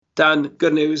Dan,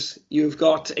 good news. You've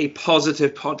got a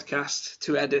positive podcast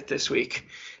to edit this week.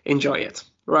 Enjoy it.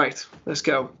 Right, let's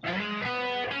go.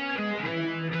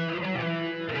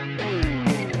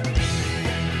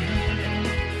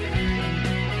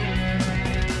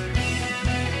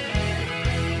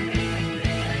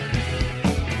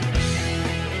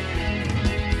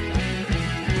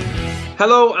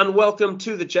 Hello and welcome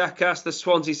to the Jackcast, the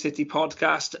Swansea City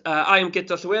podcast. I am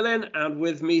Guto Llywelyn, and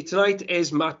with me tonight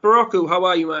is Matt Barocco. How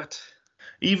are you, Matt?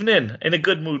 Evening, in a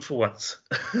good mood for once.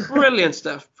 Brilliant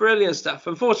stuff.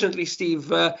 Unfortunately,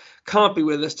 Steve can't be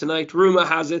with us tonight. Rumour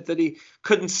has it that he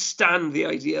couldn't stand the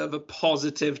idea of a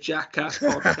positive Jackcast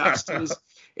podcast.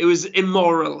 It was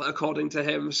immoral, according to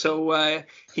him. So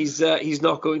he's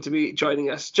not going to be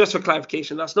joining us. Just for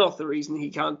clarification, that's not the reason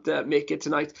he can't make it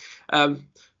tonight.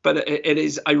 But it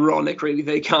is ironic, really,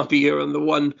 they can't be here on the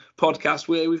one podcast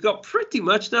where we've got pretty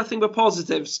much nothing but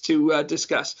positives to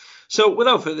discuss. So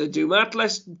without further ado, Matt,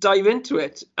 let's dive into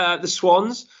it. The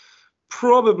Swans,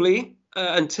 probably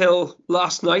until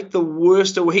last night, the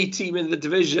worst away team in the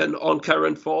division on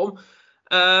current form,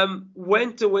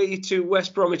 went away to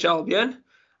West Bromwich Albion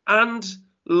and,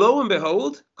 lo and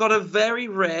behold, got a very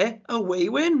rare away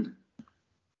win.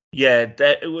 Yeah,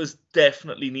 it was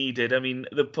definitely needed. I mean,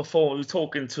 the performance, we were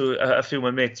talking to a few of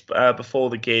my mates before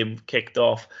the game kicked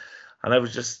off, and I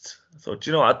thought,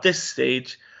 at this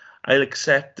stage, I'll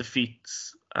accept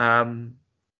defeats,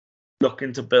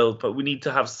 looking to build, but we need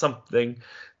to have something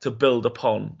to build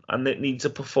upon, and it needs a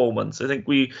performance. I think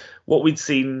what we'd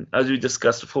seen, as we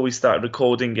discussed before we started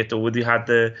recording it, or we had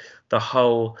the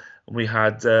Hull, and we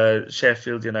had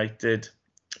Sheffield United,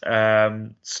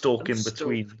 Stoke in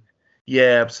between.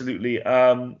 Yeah, absolutely.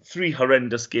 3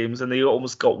 horrendous games, and they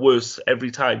almost got worse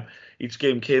every time each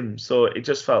game came. So it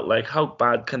just felt like, how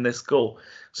bad can this go?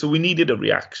 So we needed a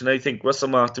reaction. I think Russell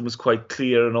Martin was quite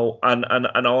clear and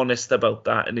honest about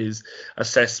that in his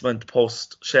assessment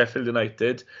post Sheffield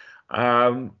United.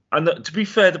 And to be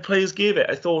fair, the players gave it.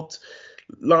 I thought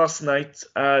last night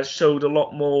showed a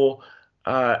lot more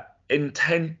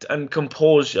intent and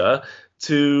composure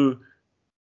to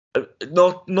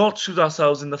not shoot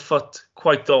ourselves in the foot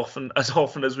quite often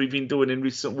as we've been doing in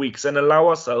recent weeks, and allow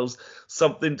ourselves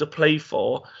something to play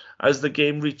for as the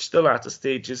game reached the latter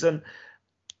stages. And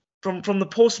from the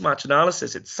post-match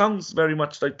analysis, it sounds very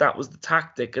much like that was the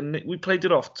tactic, and we played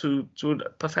it off to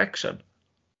perfection.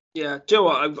 Yeah, Joe,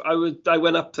 I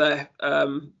went up there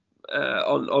on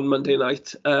Monday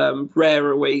night,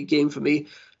 rare away game for me.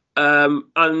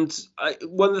 And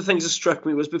one of the things that struck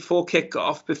me was before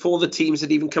kickoff, before the teams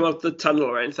had even come out the tunnel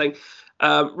or anything,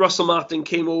 Russell Martin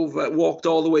walked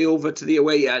all the way over to the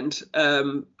away end,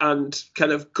 and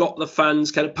kind of got the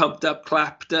fans kind of pumped up,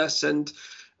 clapped us, and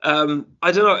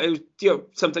I don't know, it was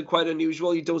something quite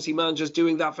unusual. You don't see managers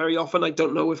doing that very often. I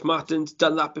don't know if Martin's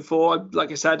done that before.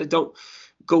 Like I said, I don't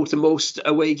go to most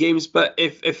away games, but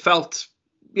it felt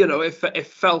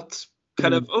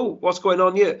kind of, what's going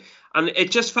on here? And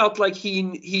it just felt like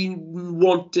he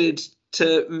wanted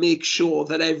to make sure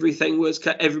that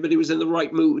everybody was in the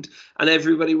right mood and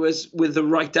everybody was with the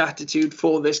right attitude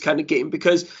for this kind of game.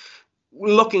 Because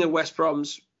looking at West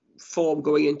Brom's form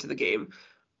going into the game,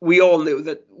 we all knew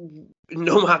that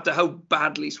no matter how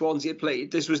badly Swansea had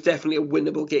played, this was definitely a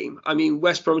winnable game. I mean,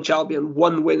 West Bromwich Albion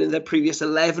one win in their previous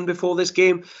 11 before this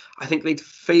game. I think they'd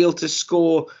failed to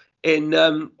score in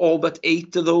all but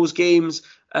 8 of those games.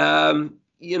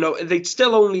 They'd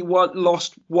still only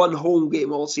lost one home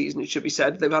game all season, it should be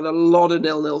said. They've had a lot of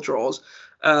 0-0 draws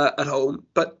at home.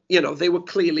 But, they were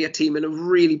clearly a team in a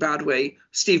really bad way.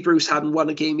 Steve Bruce hadn't won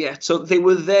a game yet, so they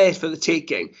were there for the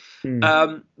taking.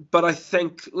 But I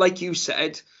think, like you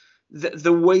said,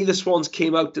 the way the Swans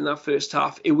came out in that first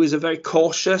half, it was a very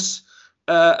cautious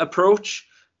approach.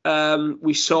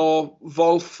 We saw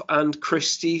Wolf and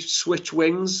Christie switch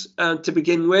wings to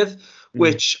begin with,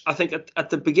 which I think at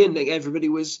the beginning everybody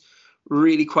was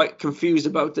really quite confused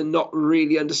about and not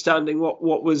really understanding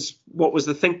what was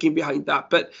the thinking behind that.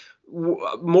 But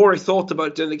more I thought about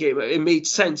it during the game, it made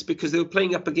sense because they were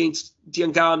playing up against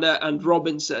Diangana and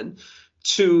Robinson,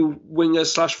 2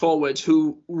 wingers / forwards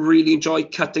who really enjoy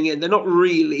cutting in. They're not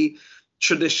really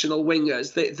traditional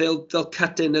wingers. They'll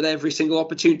cut in at every single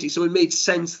opportunity. So it made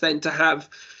sense then to have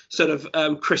sort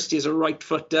of Christie as a right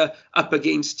footer up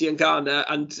against Diangana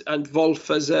and Wolf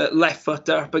as a left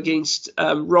footer up against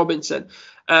Robinson.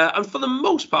 And for the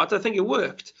most part, I think it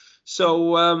worked.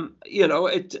 So,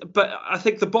 but I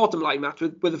think the bottom line, Matt,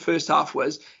 with the first half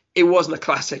was it wasn't a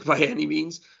classic by any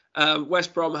means.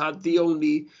 West Brom had the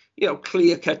only,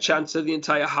 clear-cut chance of the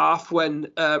entire half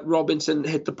when Robinson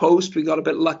hit the post. We got a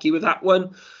bit lucky with that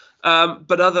one.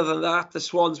 But other than that, the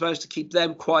Swans managed to keep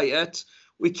them quiet.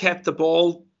 We kept the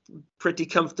ball pretty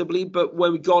comfortably, but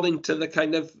when we got into the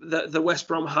kind of the West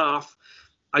Brom half,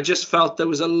 I just felt there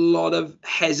was a lot of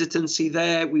hesitancy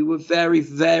there. We were very,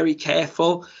 very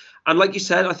careful. And like you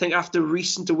said, I think after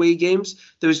recent away games,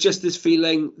 there was just this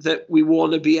feeling that we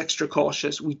want to be extra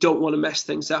cautious. We don't want to mess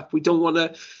things up. We don't want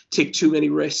to take too many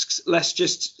risks. Let's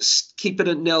just keep it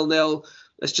at 0-0.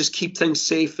 Let's just keep things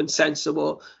safe and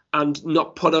sensible and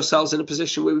not put ourselves in a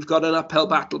position where we've got an uphill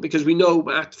battle, because we know,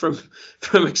 Matt, from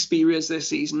experience this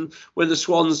season, when the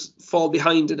Swans fall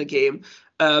behind in a game,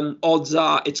 odds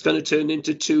are it's going to turn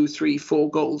into 2, 3,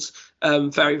 4 goals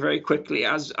very, very quickly,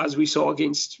 as we saw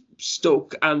against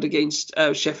Stoke and against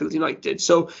Sheffield United.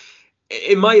 So,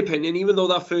 in my opinion, even though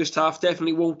that first half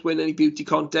definitely won't win any beauty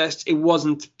contests, it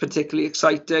wasn't particularly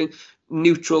exciting.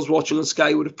 Neutrals watching on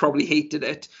Sky would have probably hated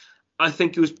it. I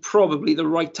think it was probably the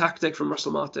right tactic from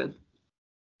Russell Martin.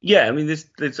 Yeah, I mean, this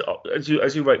as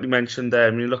you rightly mentioned there,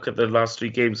 I mean, look at the last 3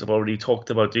 games. I've already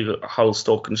talked about Hull,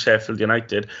 Stoke and Sheffield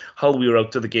United. Hull, we were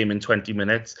out of the game in 20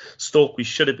 minutes. Stoke, we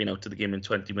should have been out of the game in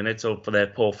 20 minutes for their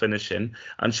poor finishing.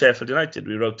 And Sheffield United,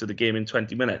 we were out of the game in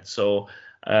 20 minutes. So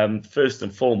first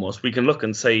and foremost, we can look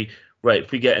and say, right,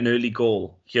 if we get an early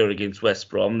goal here against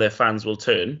West Brom, their fans will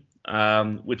turn.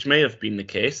 Which may have been the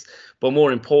case, but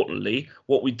more importantly,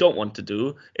 what we don't want to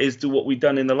do is do what we've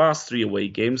done in the last 3 away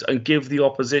games and give the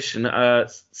opposition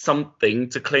something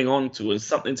to cling on to and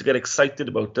something to get excited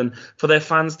about and for their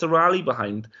fans to rally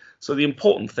behind. So the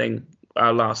important thing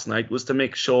last night was to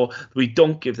make sure we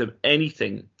don't give them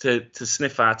anything to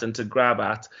sniff at and to grab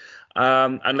at.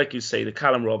 And like you say, the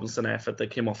Callum Robinson effort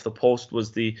that came off the post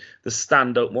was the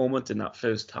standout moment in that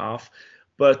first half.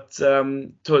 But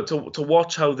to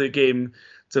watch how the game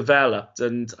developed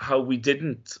and how we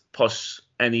didn't push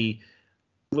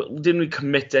didn't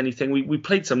commit anything. We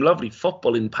played some lovely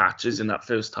football in patches in that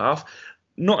first half,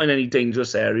 not in any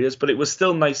dangerous areas, but it was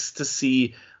still nice to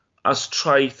see us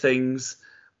try things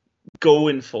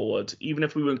going forward, even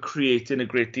if we weren't creating a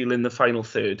great deal in the final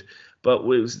third. But it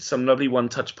was some lovely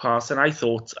one-touch pass. And I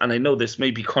thought, and I know this may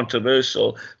be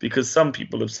controversial because some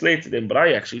people have slated him, but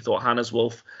I actually thought Hannes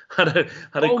Wolf had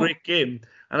a great game.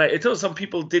 And I thought some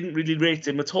people didn't really rate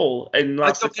him at all in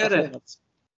last week's performance.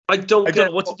 I don't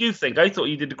know. What did you think? I thought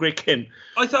he did a great game.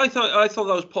 I thought that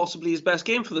was possibly his best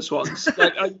game for the Swans.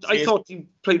 Like, I thought he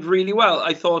played really well.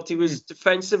 I thought he was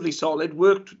defensively solid,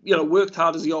 worked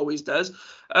hard as he always does.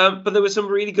 But there was some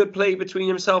really good play between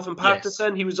himself and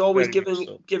Patterson. Yes. He was always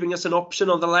giving us an option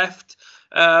on the left.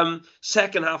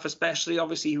 Second half especially,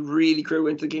 obviously he really grew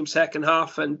into the game second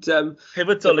half, and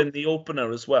pivotal in the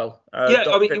opener as well. Yeah,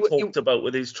 I mean, he talked about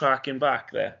with his tracking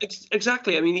back there.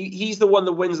 Exactly. I mean, he's the one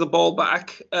that wins the ball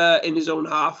back in his own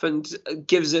half and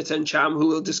gives it. And Cham, who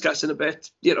we'll discuss in a bit,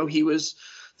 he was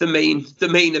the main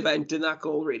event in that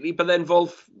goal really. But then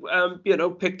Wolf,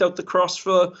 picked out the cross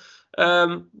for.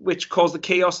 Which caused the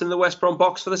chaos in the West Brom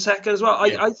box for the second as well.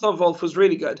 I thought Wolf was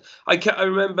really good. I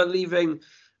remember leaving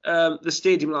the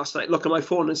stadium last night, looking at my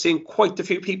phone and seeing quite a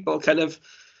few people kind of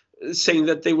saying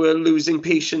that they were losing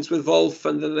patience with Wolf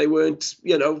and that they weren't,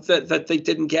 that they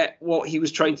didn't get what he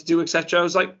was trying to do, etc. I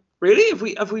was like,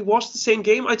 really? Have we watched the same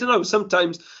game? I don't know.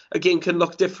 Sometimes a game can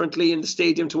look differently in the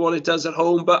stadium to what it does at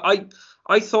home, but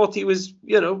I thought he was,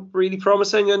 really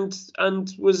promising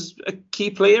and was a key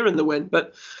player in the win.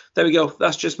 But there we go.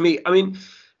 That's just me. I mean,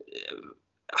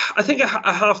 I think at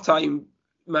halftime,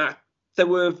 Matt, there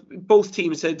were both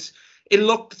teams it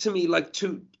looked to me like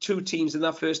two teams in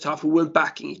that first half who weren't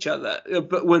backing each other,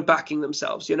 but weren't backing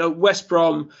themselves. West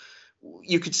Brom,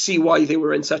 you could see why they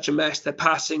were in such a mess. Their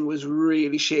passing was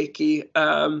really shaky.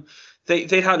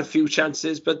 They had a few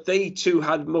chances, but they too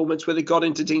had moments where they got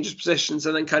into dangerous positions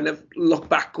and then kind of looked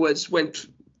backwards,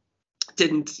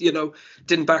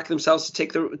 didn't back themselves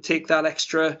to take that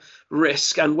extra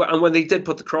risk. And when they did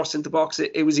put the cross into the box,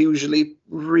 it was usually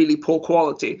really poor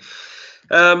quality.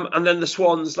 And then the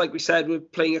Swans, like we said, were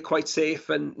playing it quite safe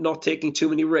and not taking too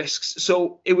many risks.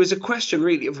 So it was a question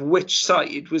really of which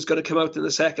side was going to come out in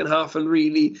the second half and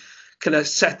really kind of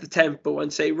set the tempo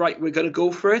and say, right, we're going to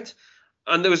go for it.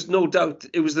 And there was no doubt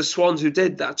it was the Swans who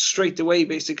did that straight away,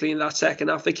 basically, in that second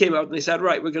half. They came out and they said,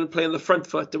 right, we're going to play on the front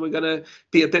foot and we're going to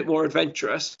be a bit more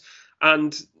adventurous.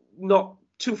 And not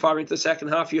too far into the second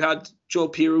half, you had Joel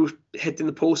Piroux hitting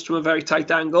the post from a very tight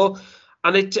angle.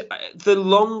 And the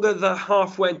longer the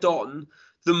half went on,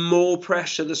 the more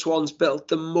pressure the Swans built,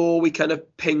 the more we kind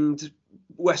of pinged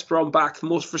West Brom back, the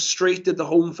more frustrated the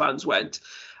home fans went.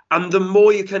 And the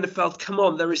more you kind of felt, come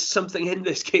on, there is something in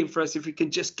this game for us if we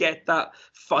can just get that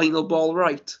final ball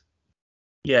right.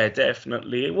 Yeah,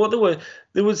 definitely. Well,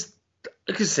 there was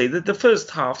I could say that the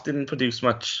first half didn't produce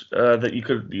much that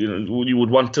you would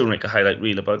want to make a highlight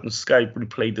reel about. And Sky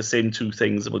replayed the same two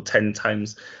things about 10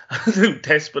 times.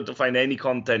 Desperate to find any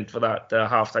content for that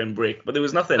halftime break, but there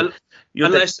was nothing.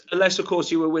 Unless of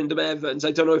course you were Wyndham Evans.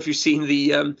 I don't know if you've seen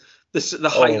the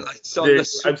highlights on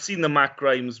this. I've seen the Matt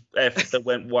Grimes effort that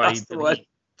went wide.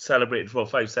 Celebrated for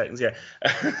 5 seconds, yeah.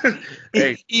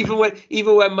 Even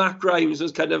when Matt Grimes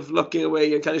was kind of looking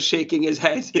away and kind of shaking his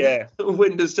head, yeah,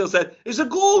 Wyndham still said, "It's a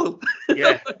goal."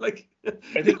 Yeah,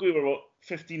 I think we were about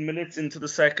 15 minutes into the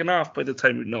second half by the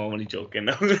time. No, I'm only joking.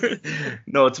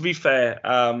 No, to be fair,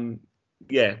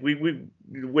 we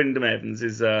Wyndham Evans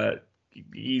is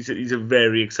he's a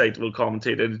very excitable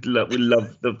commentator. We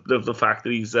love the fact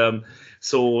that he's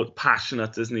so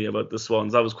passionate, isn't he, about the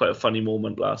Swans. That was quite a funny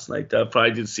moment last night. Probably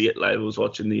didn't see it live. I was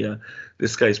watching the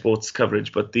Sky Sports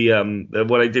coverage, but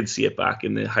when I did see it back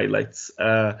in the highlights,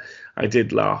 I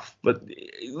did laugh. But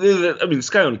I mean,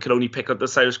 Sky could only pick up the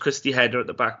Cyrus Christie header at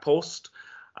the back post,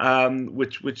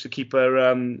 which the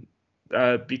keeper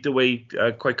beat away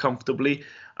quite comfortably.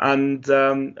 And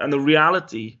the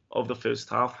reality of the first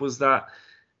half was that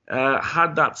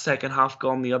had that second half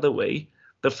gone the other way,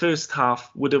 the first half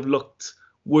would have looked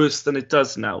worse than it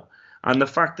does now. And the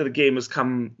fact that the game has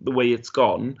come the way it's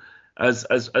gone has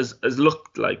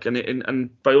looked like,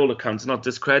 and by all accounts, not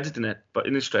discrediting it, but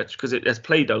in a stretch, because it has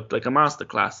played out like a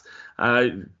masterclass.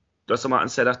 Russell Martin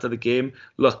said after the game,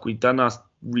 look, we've done our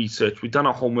research, we've done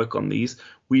our homework on these.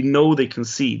 We know they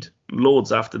concede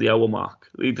loads after the hour mark.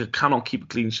 They cannot keep a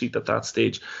clean sheet at that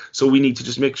stage. So we need to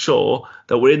just make sure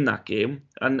that we're in that game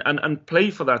and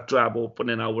play for that drab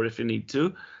opening hour if you need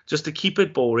to, just to keep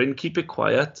it boring, keep it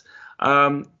quiet.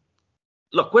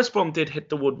 Look, West Brom did hit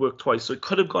the woodwork twice, so it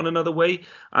could have gone another way,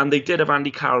 and they did have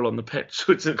Andy Carroll on the pitch,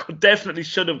 which definitely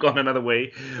should have gone another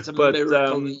way. It's a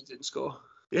miracle he didn't score.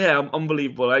 Yeah,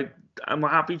 unbelievable. I'm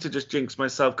happy to just jinx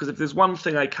myself, because if there's one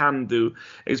thing I can do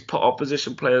is put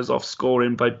opposition players off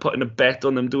scoring by putting a bet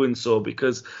on them doing so,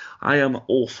 because I am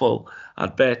awful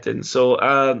at betting. So,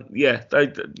 I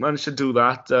managed to do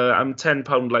that. I'm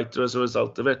 £10 lighter as a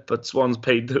result of it, but Swans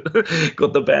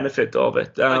got the benefit of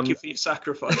it. Thank you for your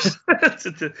sacrifice.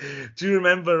 Do you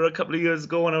remember a couple of years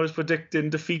ago when I was predicting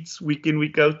defeats week in,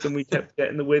 week out, and we kept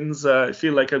getting the wins? I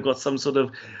feel like I've got some sort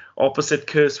of opposite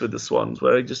curse with the Swans,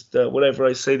 where I just whatever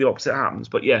I say, the opposite happens.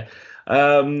 But yeah,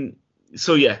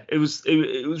 it was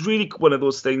really one of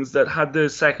those things that had the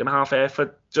second half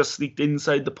effort just sneaked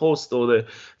inside the post, or the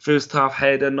first half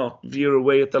header not veer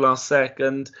away at the last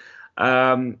second.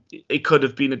 It could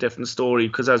have been a different story,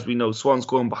 because as we know, Swans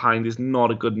going behind is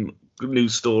not a good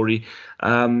news story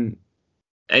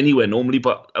anywhere normally,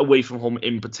 but away from home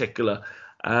in particular.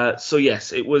 So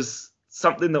yes, it was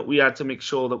something that we had to make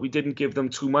sure that we didn't give them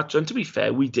too much. And to be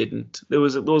fair, we didn't. There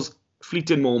was those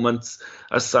fleeting moments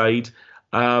aside.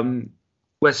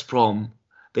 West Brom,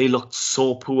 they looked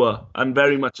so poor, and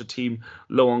very much a team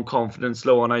low on confidence,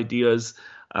 low on ideas.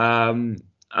 Something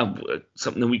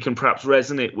that we can perhaps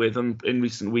resonate with in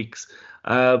recent weeks.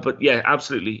 But yeah,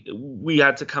 absolutely. We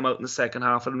had to come out in the second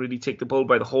half and really take the bull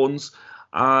by the horns.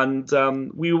 And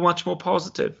we were much more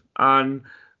positive. And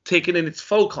taken in its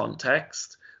full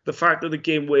context, the fact that the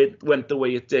game went the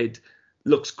way it did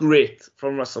looks great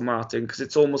from Russell Martin, because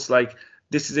it's almost like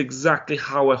this is exactly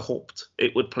how I hoped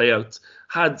it would play out.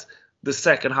 Had the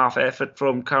second half effort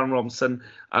from Karen Robinson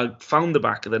found the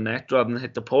back of the net rather than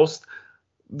hit the post,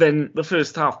 then the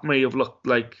first half may have looked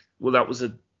like, well, that was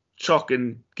a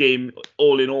shocking game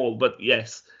all in all. But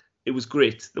yes, it was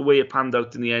great the way it panned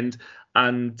out in the end.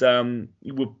 And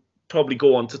we'll probably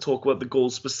go on to talk about the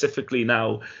goals specifically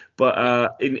now.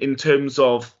 But in terms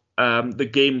of the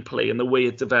gameplay and the way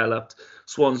it developed,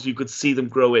 Swans, you could see them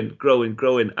growing.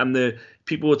 And the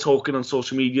people were talking on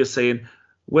social media saying,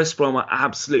 West Brom are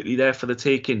absolutely there for the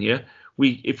taking here.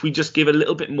 If we just give a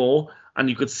little bit more, and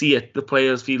you could see it, the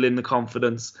players feeling the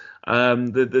confidence.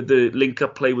 The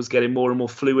link-up play was getting more and more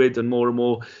fluid and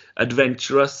more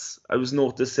adventurous. I was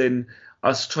noticing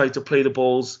us try to play the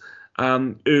balls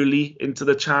early into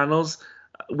the channels.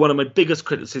 One of my biggest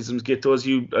criticisms, Guto,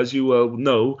 as you well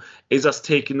know, is us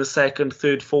taking the second,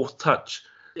 third, fourth touch.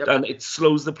 Yep. And it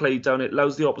slows the play down. It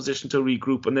allows the opposition to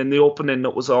regroup, and then the opening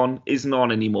that was on isn't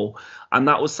on anymore. And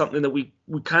that was something that we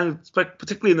kind of,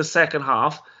 particularly in the second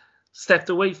half, stepped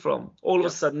away from. All of a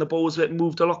sudden, the ball was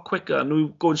moved a lot quicker, and we were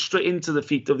going straight into the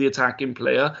feet of the attacking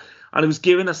player, and it was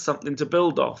giving us something to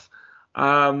build off.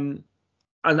 And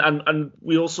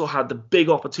we also had the big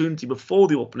opportunity before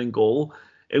the opening goal,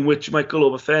 in which Michael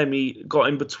Obafemi got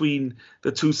in between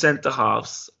the two centre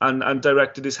halves and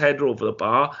directed his header over the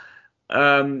bar.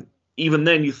 Even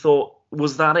then, you thought,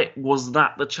 was that it? Was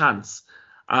that the chance?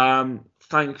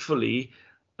 thankfully,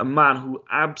 a man who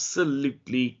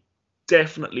absolutely,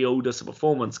 definitely owed us a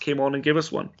performance came on and gave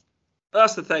us one.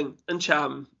 That's the thing. And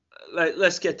Cham,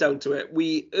 let's get down to it.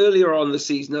 Earlier on the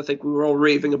season, I think we were all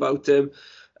raving about him.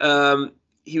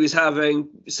 He was having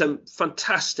some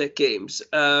fantastic games.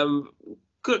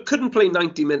 Couldn't play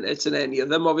 90 minutes in any of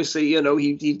them. Obviously,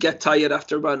 he'd get tired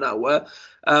after about an hour.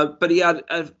 But he had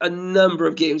a number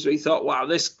of games where he thought, wow,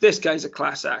 this guy's a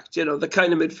class act. The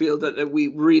kind of midfielder that we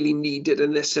really needed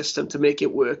in this system to make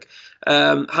it work.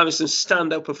 Having some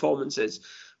standout performances.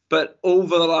 But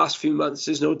over the last few months,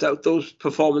 there's no doubt those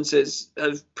performances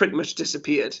have pretty much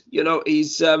disappeared.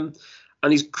 He's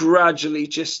gradually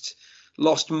just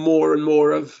lost more and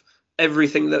more of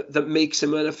everything that makes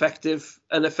him an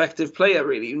effective player,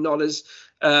 really. Not as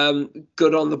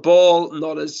good on the ball,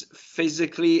 not as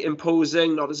physically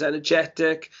imposing, not as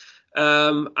energetic,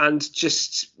 and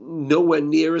just nowhere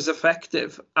near as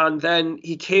effective. And then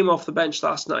he came off the bench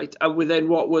last night, and within,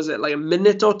 what was it, like a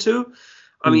minute or two?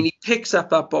 I mean, he picks up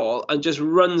that ball and just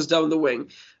runs down the wing.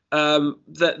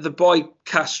 The boy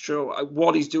Castro,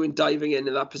 what he's doing diving in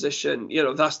that position,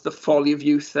 that's the folly of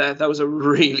youth there. That was a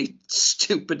really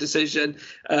stupid decision,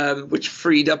 which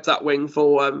freed up that wing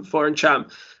for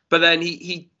Ncham. But then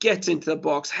he gets into the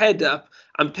box, head up,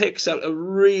 and picks out a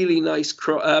really nice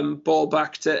ball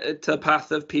back to the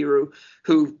path of Piru,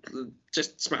 who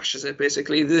just smashes it,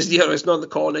 basically. It's not in the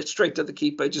corner, it's straight to the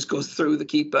keeper, it just goes through the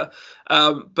keeper.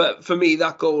 But for me,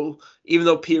 that goal, even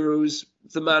though Piru's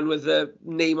the man with the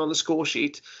name on the score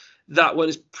sheet, that one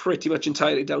is pretty much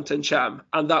entirely down to Ncham.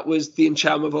 And that was the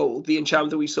Ncham of old, the Ncham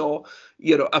that we saw,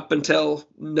 up until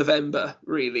November,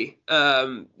 really.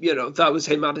 That was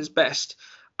him at his best.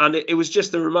 And it was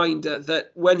just a reminder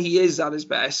that when he is at his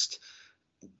best,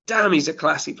 damn, he's a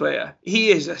classy player. He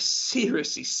is a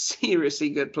seriously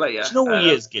good player. Do you know who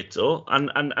he is, Guto?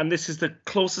 And this is the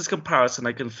closest comparison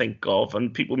I can think of,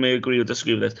 and people may agree or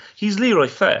disagree with this. He's Leroy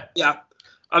Fair. Yeah.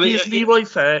 I mean, he's Leroy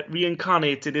Fair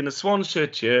reincarnated in a Swans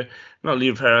shirt here. Not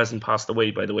Leroy Fair hasn't passed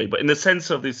away, by the way, but in the sense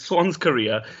of the Swans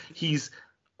career, he's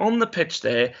on the pitch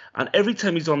there, and every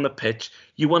time he's on the pitch,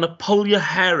 you want to pull your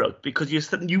hair out because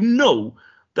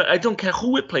that I don't care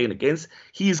who we're playing against,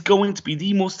 he is going to be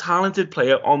the most talented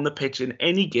player on the pitch in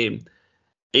any game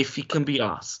if he can be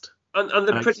asked. And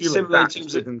they're pretty similar in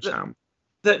terms of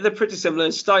they're pretty similar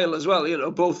in style as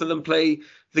well. Both of them play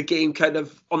the game kind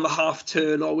of on the half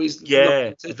turn, always.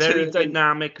 Yeah, very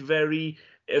dynamic, very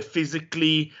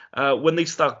physically. When they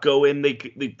start going,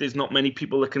 there's not many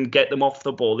people that can get them off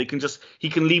the ball. He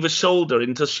can leave a shoulder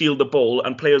in to shield the ball,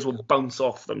 and players will bounce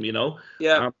off them.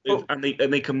 Yeah, and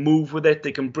they can move with it.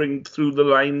 They can bring through the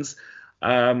lines.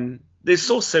 They're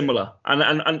so similar,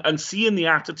 and seeing the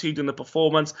attitude and the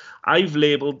performance, I've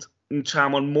labelled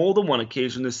Ncham on more than one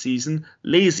occasion this season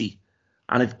lazy,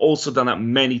 and I've also done that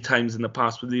many times in the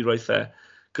past with Leroy Fair,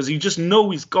 because you just know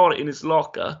he's got it in his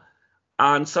locker.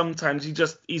 And sometimes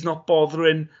he's not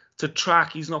bothering to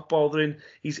track. He's not bothering.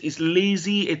 He's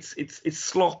lazy. It's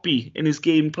sloppy in his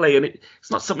gameplay, and it's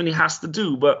not something he has to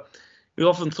do. But we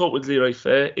often thought with Leroy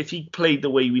Fair, if he played the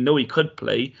way we know he could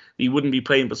play, he wouldn't be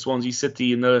playing for Swansea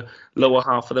City in the lower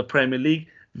half of the Premier League.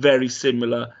 Very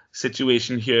similar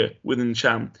situation here with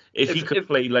Ncham. If he could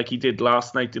play like he did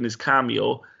last night in his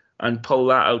cameo and pull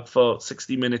that out for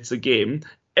 60 minutes a game,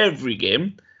 every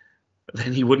game,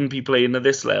 then he wouldn't be playing at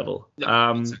this level.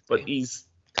 No, exactly. But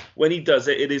when he does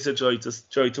it, it is a joy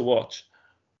to watch.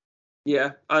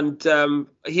 Yeah, and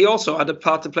he also had a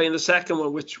part to play in the second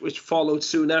one, which followed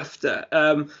soon after.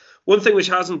 One thing which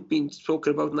hasn't been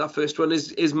spoken about in that first one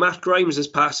is Matt Grimes'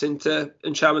 pass into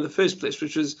Ncham in the first place,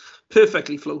 which was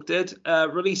perfectly floated,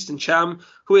 released Ncham,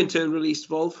 who in turn released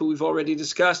Wolf, who we've already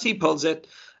discussed. He pulls it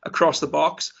across the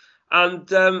box, and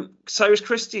Cyrus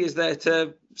Christie is there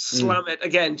to slam it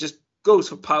again, just goes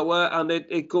for power, and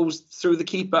it goes through the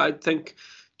keeper. I think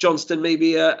Johnston may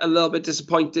be a little bit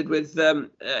disappointed with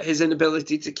his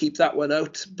inability to keep that one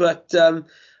out. But,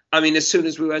 I mean, as soon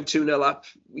as we went 2-0 up,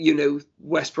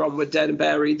 West Brom were dead and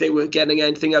buried. They weren't getting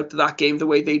anything out of that game the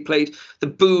way they played. The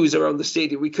boos around the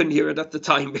stadium, we couldn't hear it at the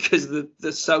time because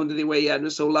the sound of the away end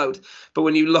was so loud. But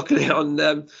when you look at it on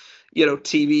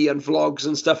TV and vlogs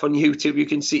and stuff on YouTube, you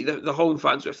can see the home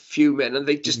fans were fuming, and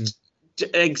they just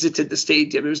exited the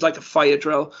stadium. It was like a fire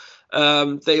drill.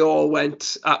 They all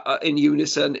went in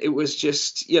unison. It was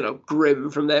just,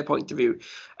 grim from their point of view.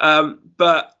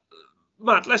 But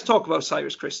Matt, let's talk about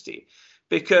Cyrus Christie,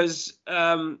 because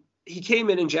he came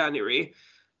in January.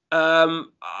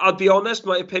 I'll be honest,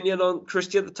 my opinion on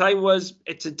Christie at the time was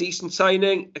it's a decent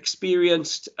signing,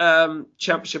 experienced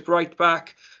championship right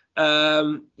back,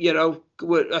 a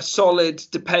solid,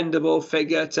 dependable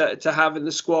figure to have in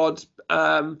the squad.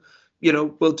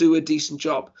 will do a decent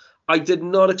job. I did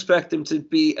not expect him to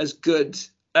be as good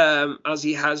as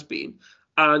he has been.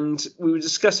 And we were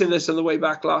discussing this on the way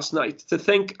back last night, to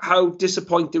think how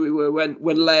disappointed we were when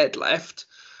Laird left.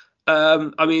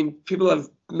 People have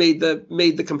made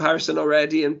the comparison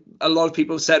already, and a lot of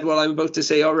people have said what I'm about to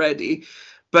say already.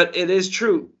 But it is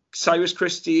true. Cyrus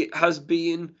Christie has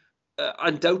been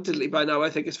undoubtedly by now, I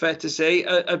think it's fair to say,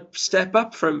 a step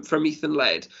up from Ethan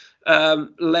Laird.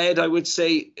 Laird, I would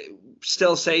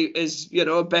still say, is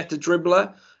a better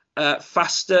dribbler,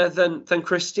 faster than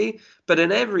Christie. But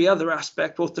in every other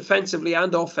aspect, both defensively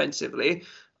and offensively,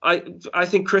 I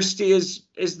think Christie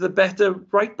is the better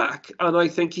right back, and I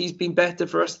think he's been better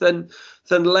for us than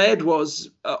Laird was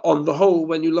on the whole.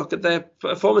 When you look at their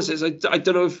performances, I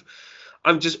don't know if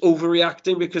I'm just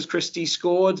overreacting because Christie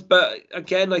scored, but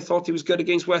again, I thought he was good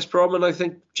against West Brom, and I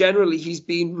think generally he's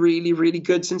been really, really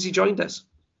good since he joined us.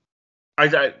 I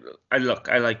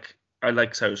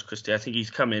like Cyrus Christie. I think he's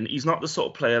come in. He's not the sort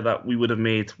of player that we would have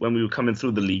made when we were coming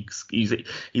through the leagues. He's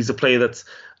a player that's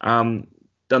done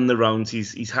the rounds.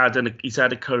 He's had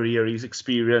a career. He's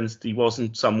experienced. He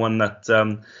wasn't someone that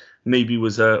maybe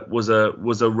was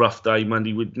a rough diamond.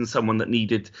 He wasn't someone that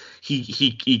needed.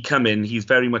 He come in. He's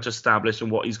very much established in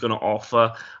what he's going to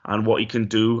offer and what he can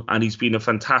do, and he's been a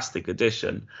fantastic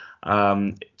addition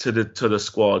to the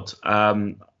squad.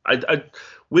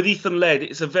 With Ethan Laird,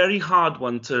 it's a very hard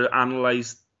one to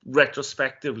analyse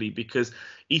retrospectively because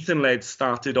Ethan Laird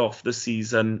started off the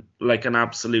season like an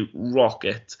absolute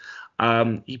rocket.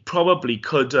 He probably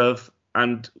could have,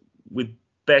 and with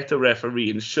better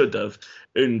refereeing, should have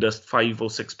earned us 5 or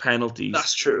 6 penalties.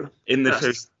 That's true. In the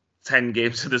first 10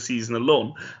 games of the season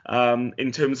alone.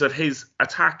 In terms of his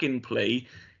attacking play,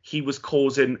 he was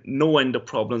causing no end of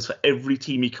problems for every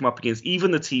team he come up against. Even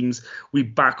the teams we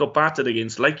back up battered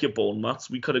against, like your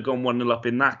Bournemouths, we could have gone 1-0 up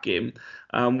in that game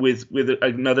with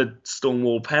another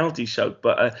stonewall penalty shout.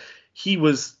 But he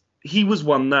was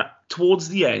one that towards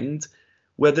the end,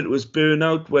 whether it was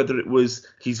burnout, whether it was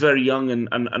he's very young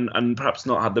and perhaps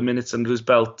not had the minutes under his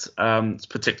belt,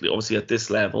 particularly obviously at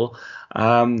this level,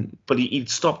 but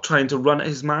he'd stopped trying to run at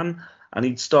his man, and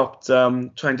he'd stopped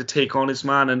trying to take on his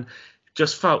man, and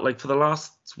just felt like for the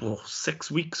last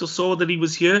 6 weeks or so that he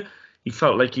was here, he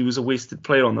felt like he was a wasted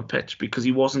player on the pitch because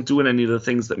he wasn't doing any of the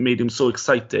things that made him so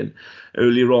exciting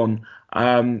earlier on.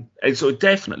 And so it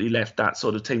definitely left that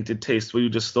sort of tainted taste where you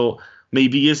just thought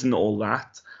maybe he isn't all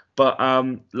that. But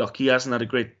look, he hasn't had a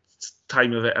great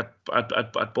time of it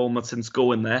at Bournemouth since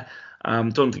going there.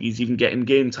 Don't think he's even getting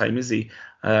game time, is he,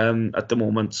 at the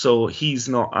moment? So he's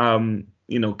not,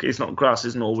 it's not, grass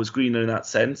isn't always greener in that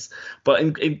sense. But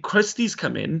in Christie's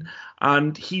come in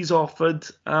and he's offered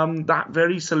that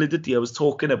very solidity I was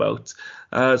talking about,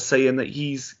 saying that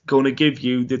he's going to give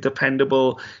you the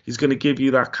dependable, he's going to give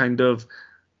you that kind of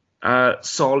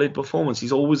solid performance.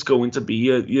 He's always going to be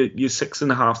your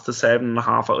 6.5 to 7.5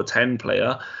 out of 10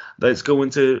 player that's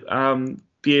going to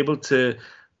be able to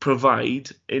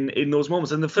provide in those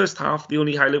moments. In the first half, the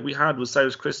only highlight we had was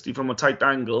Cyrus Christie from a tight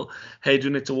angle,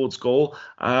 heading it towards goal.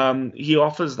 He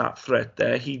offers that threat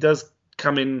there. He does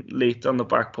come in late on the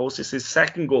back post. It's his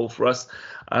second goal for us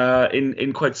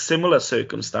in quite similar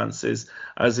circumstances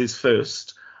as his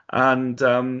first, and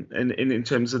in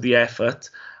terms of the effort.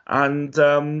 And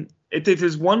if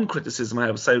there's one criticism I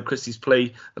have of Cyrus Christie's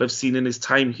play that I've seen in his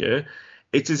time here,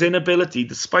 it's his inability,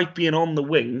 despite being on the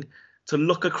wing, to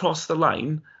look across the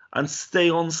line and stay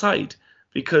onside.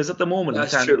 Because at the moment,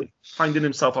 he's finding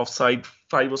himself offside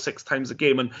 5 or 6 times a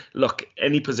game. And look,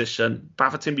 any position,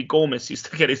 Bafétimbi Gomis used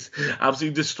to get his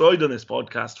absolutely destroyed on this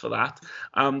podcast for that.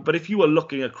 But if you were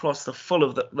looking across the full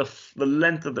of the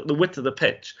length of the width of the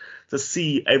pitch to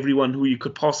see everyone who you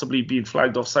could possibly be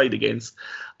flagged offside against,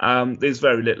 there's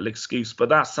very little excuse. But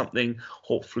that's something,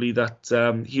 hopefully,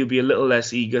 that he'll be a little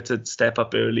less eager to step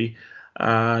up early.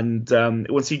 And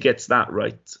once he gets that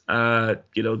right,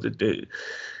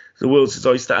 the world's his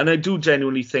oyster. And I do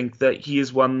genuinely think that he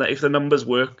is one that, if the numbers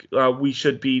work, we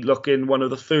should be looking, one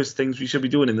of the first things we should be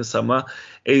doing in the summer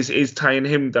is tying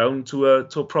him down to a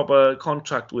proper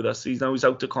contract with us. He's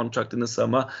out of contract in the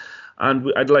summer,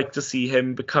 and I'd like to see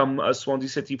him become a Swansea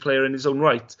City player in his own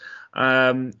right.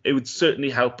 It would certainly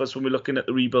help us when we're looking at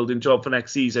the rebuilding job for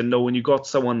next season, knowing you got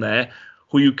someone there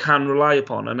who you can rely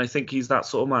upon, and I think he's that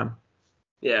sort of man.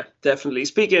 Yeah, definitely.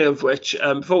 Speaking of which,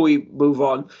 before we move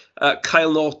on,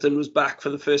 Kyle Norton was back for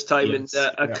the first time in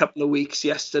a couple of weeks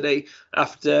yesterday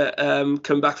after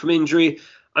coming back from injury.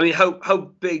 I mean, how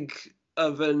big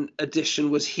of an addition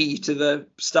was he to the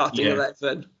starting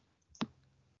 11?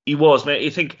 He was,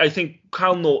 mate. I think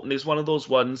Kyle Norton is one of those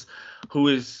ones who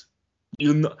is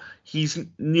you'll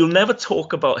never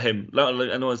talk about him. I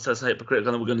know it says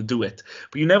hypocritical and we're going to do it,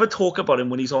 but you never talk about him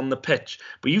when he's on the pitch.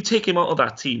 But you take him out of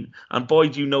that team, and boy,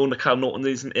 do you know Cal Norton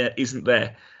isn't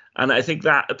there. And I think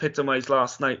that epitomised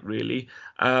last night, really.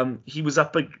 He was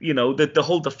up, the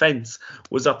whole defence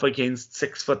was up against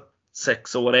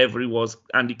 6'6" or whatever he was,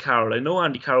 Andy Carroll. I know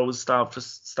Andy Carroll was starved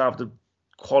of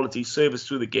quality service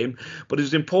through the game, but it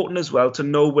was important as well to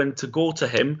know when to go to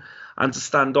him and to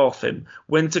stand off him,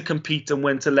 when to compete and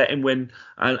when to let him win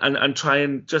and try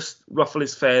and just ruffle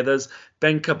his feathers.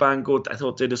 Ben Cabango, I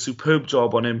thought, did a superb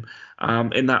job on him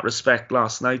in that respect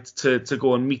last night to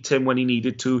go and meet him when he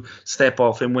needed to, step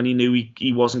off him when he knew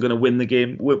he wasn't going to win the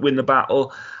game, win the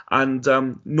battle. And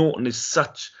Norton is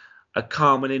such a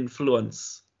calming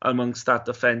influence amongst that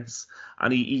defence.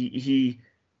 And he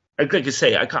like I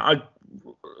say, I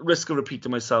risk of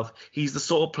repeating myself, he's the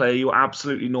sort of player you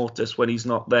absolutely notice when he's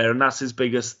not there, and that's his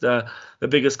the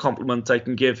biggest compliment I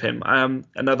can give him.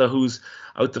 Another who's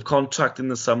out of contract in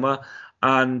the summer,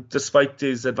 and despite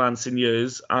his advancing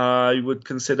years, I would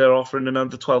consider offering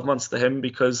another 12 months to him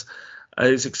because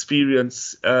his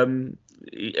experience, again,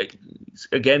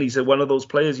 he's one of those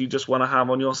players you just want to have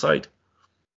on your side.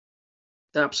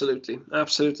 Absolutely.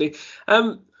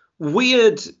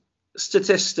 Weird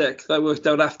statistic that I worked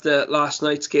out after last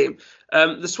night's game.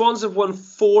 The Swans have won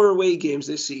 4 away games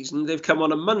this season. They've come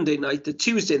on a Monday night, a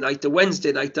Tuesday night, a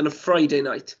Wednesday night, and a Friday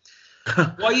night.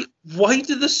 Why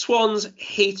do the Swans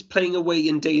hate playing away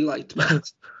in daylight,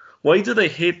 Matt? Why do they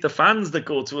hate the fans that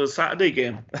go to a Saturday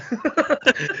game?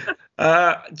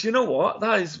 Do you know what?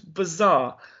 That is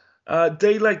bizarre.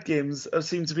 Daylight games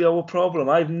seem to be our problem.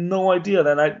 I have no idea.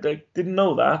 Then I didn't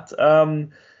know that.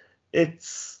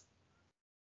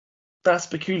 That's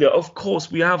peculiar. Of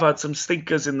course, we have had some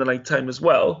stinkers in the night time as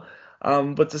well.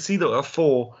 But to see that there are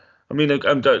 4, I mean,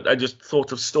 I just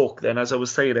thought of Stoke then as I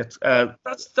was saying it.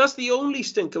 That's the only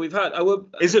stinker we've had.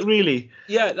 Is it really?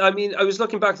 Yeah, I mean, I was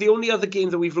looking back. The only other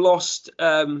game that we've lost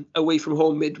away from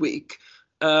home midweek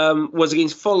was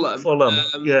against Fulham.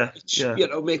 Which,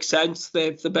 makes sense.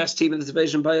 They're the best team in the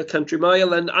division by a country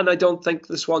mile, and I don't think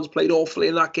the Swans played awfully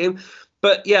in that game.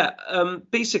 But yeah,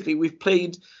 basically we've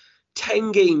played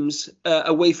 10 games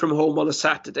away from home on a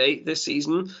Saturday this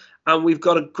season, and we've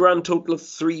got a grand total of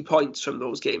 3 points from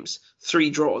those games, 3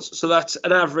 draws. So that's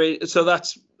an average. So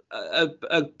that's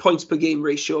a points per game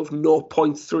ratio of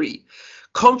 0.3.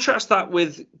 Contrast that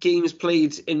with games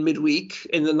played in midweek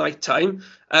in the night time.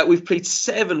 We've played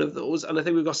 7 of those, and I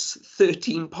think we've got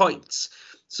 13 points.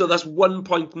 So that's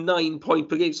 1.9 point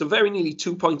per game. So very nearly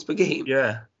 2 points per game.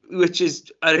 Yeah. Which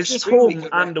is is this home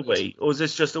and away, or is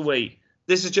this just away?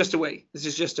 This is just away. I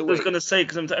was going to say,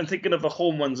 because I'm thinking of the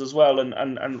home ones as well, and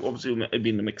obviously it'd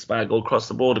been a mixed bag all across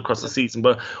the board, across the season.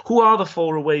 But who are the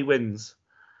 4 away wins?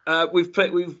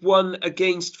 We've won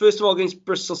against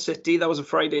Bristol City. That was a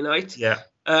Friday night. Yeah.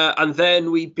 And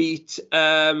then we beat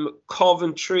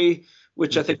Coventry,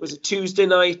 which I think was a Tuesday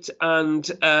night,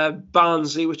 and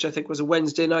Barnsley, which I think was a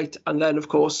Wednesday night, and then of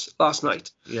course last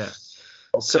night. Yeah.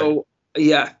 Okay. So.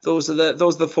 Yeah, those are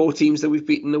the 4 teams that we've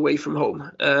beaten away from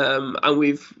home, and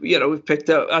we've picked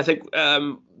up. I think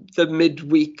the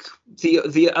midweek,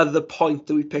 the other point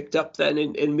that we picked up then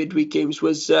in midweek games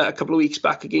was a couple of weeks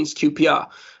back against QPR,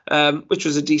 which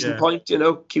was a decent point.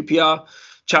 QPR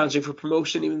challenging for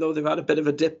promotion, even though they've had a bit of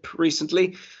a dip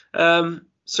recently. So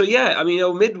yeah, I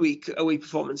mean, midweek away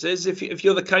performances. If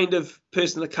you're the kind of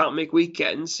person that can't make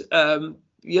weekends,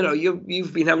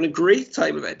 you've been having a great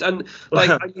time of it, and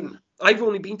I mean. I've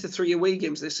only been to 3 away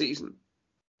games this season,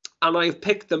 and I've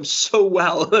picked them so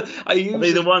well. Are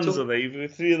they the ones, are they?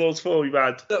 3 of those 4 you've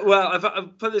had? Well,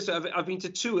 I've put this. I've been to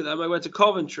 2 of them. I went to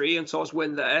Coventry and saw us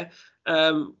win there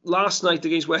last night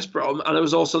against West Brom, and I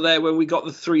was also there when we got the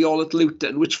 3-3 at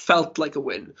Luton, which felt like a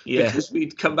win because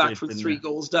we'd come back from 3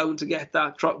 goals down to get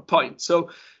that point. So,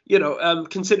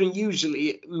 considering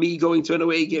usually me going to an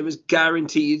away game is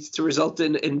guaranteed to result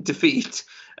in defeat.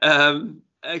 I'm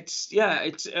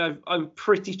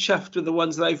pretty chuffed with the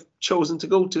ones that I've chosen to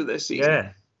go to this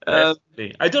season. Yeah,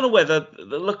 I don't know whether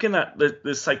looking at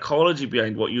the psychology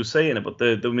behind what you're saying about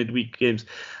the midweek games,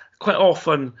 quite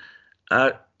often,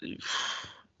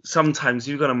 sometimes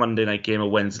you've got a Monday night game, a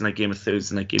Wednesday night game, a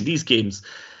Thursday night game. These games,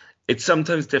 it's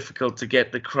sometimes difficult to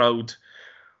get the crowd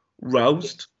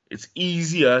roused. It's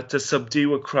easier to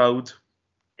subdue a crowd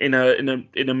in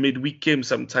a midweek game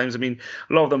sometimes. I mean,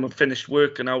 a lot of them have finished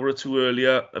work an hour or 2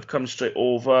 earlier, have come straight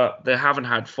over. They haven't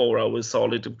had 4 hours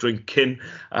solid of drinking,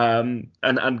 and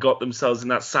got themselves in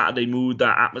that Saturday mood,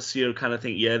 that atmosphere kind of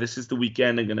thing. Yeah, this is the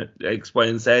weekend. I'm going to X, Y,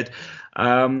 and Z.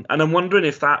 And I'm wondering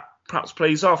if that perhaps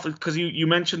plays off, because you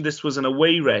mentioned this was an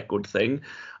away record thing,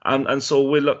 and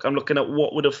so I'm looking at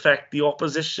what would affect the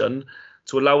opposition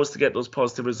to allow us to get those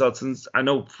positive results. And I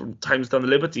know from times down the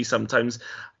Liberty, sometimes,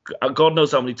 God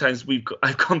knows how many times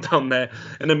I've gone down there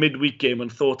in a midweek game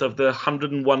and thought of the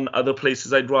 101 other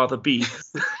places I'd rather be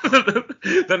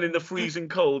than in the freezing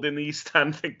cold in the East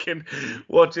Stand,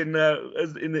 watching in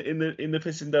the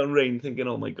pissing down rain, thinking,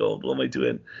 oh my God, what am I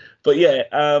doing? But yeah,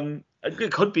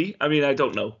 it could be. I mean, I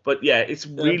don't know, but yeah, it's a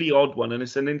really odd one, and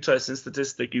it's an interesting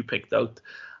statistic you picked out.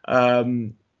 Are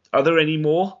there any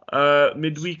more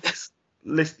midweeks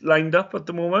list lined up at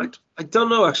the moment? I don't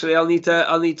know, actually. I'll need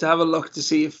to have a look to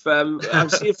see if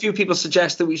I've seen a few people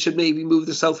suggest that we should maybe move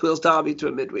the South Wales Derby to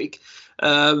a midweek.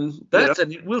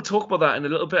 We'll talk about that in a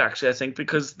little bit, actually, I think,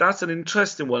 because that's an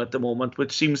interesting one at the moment,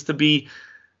 which seems to be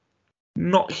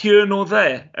not here nor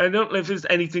there. I don't know if there's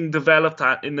anything developed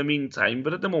in the meantime,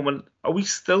 but at the moment, are we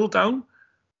still down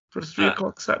for a 3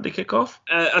 o'clock Saturday kickoff?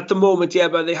 At the moment, yeah,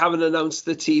 but they haven't announced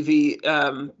the TV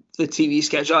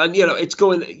schedule, and it's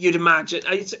going. You'd imagine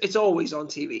it's always on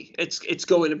TV. It's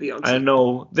going to be on TV. I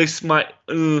know this might.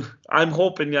 I'm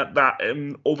hoping that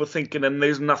overthinking, and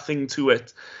there's nothing to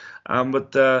it.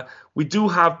 But we do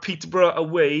have Peterborough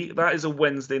away. That is a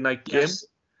Wednesday night game.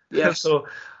 Yes. So,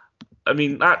 I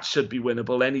mean, that should be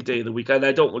winnable any day of the week. And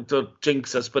I don't want to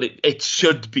jinx us, but it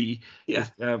should be. Yeah.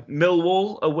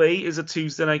 Millwall away is a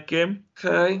Tuesday night game.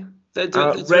 Okay.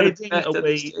 Reading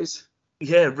away.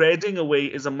 Yeah, Reading away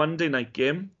is a Monday night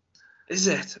game. Is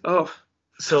it? Oh.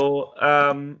 So,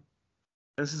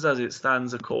 this is as it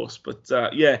stands, of course. But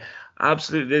yeah,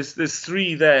 absolutely. There's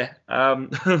 3 there,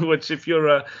 which, if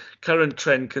your current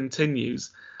trend continues,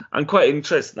 and quite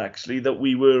interesting actually that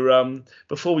we were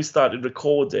before we started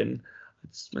recording, I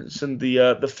just mentioned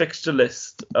the fixture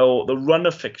list, or the run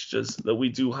of fixtures that we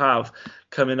do have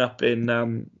coming up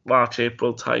in March,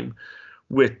 April time,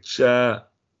 which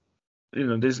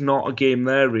there's not a game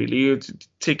there really. You're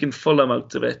taking Fulham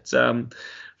out of it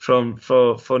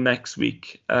for next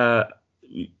week. The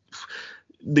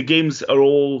games are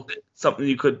all something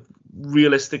you could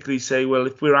realistically say, well,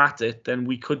 if we're at it, then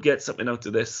we could get something out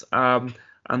of this. And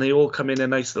they all come in a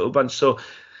nice little bunch. So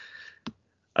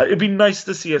it'd be nice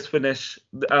to see us finish,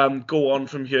 go on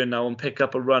from here now and pick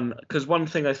up a run. Because one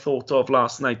thing I thought of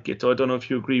last night, Guto, I don't know if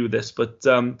you agree with this, but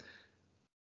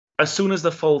as soon as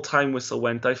the full time whistle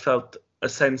went, I felt a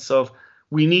sense of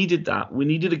we needed that. We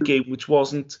needed a game which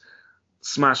wasn't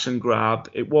smash and grab.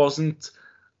 It wasn't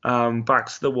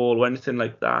backs to the wall or anything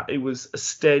like that. It was a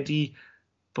steady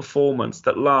performance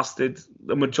that lasted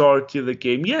the majority of the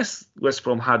game. Yes, West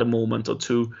Brom had a moment or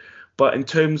two, but in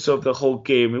terms of the whole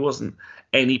game, it wasn't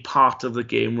any part of the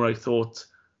game where I thought,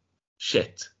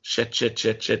 shit,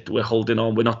 we're holding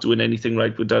on, we're not doing anything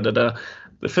right, we're da-da-da.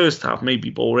 The first half may be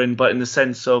boring, but in the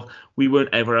sense of we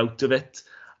weren't ever out of it.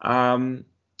 And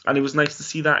it was nice to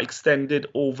see that extended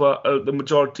over the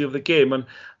majority of the game. And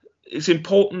it's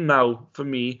important now for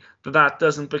me that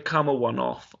doesn't become a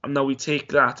one-off, and now we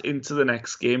take that into the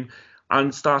next game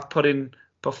and start putting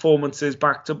performances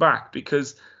back to back,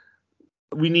 because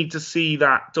we need to see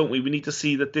that, don't we? We need to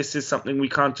see that this is something we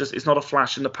can't just, it's not a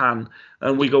flash in the pan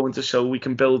and we go into show, we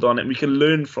can build on it, we can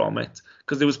learn from it,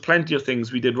 because there was plenty of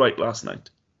things we did right last night.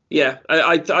 Yeah,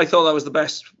 I thought that was the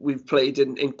best we've played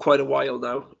in quite a while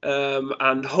now.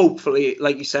 And hopefully,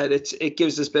 like you said, it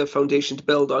gives us a bit of foundation to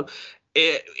build on.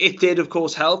 It did, of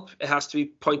course, help. It has to be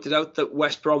pointed out that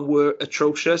West Brom were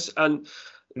atrocious. And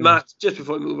Matt, just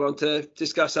before we move on to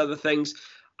discuss other things,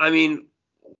 I mean,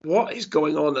 what is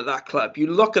going on at that club? You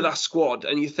look at that squad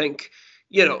and you think,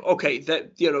 okay,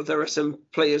 there are some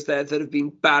players there that have been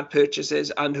bad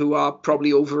purchases and who are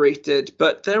probably overrated,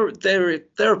 but there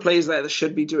are players there that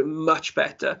should be doing much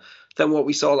better than what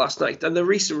we saw last night. And the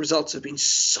recent results have been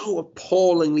so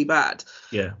appallingly bad.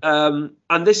 Yeah.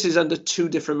 And this is under 2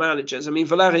 different managers. I mean,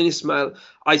 Valérien Ismaël,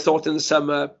 I thought in the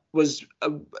summer was,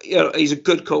 he's a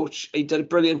good coach. He did a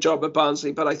brilliant job at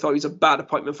Barnsley, but I thought he was a bad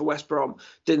appointment for West Brom.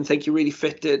 Didn't think he really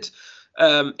fitted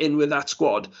in with that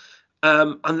squad.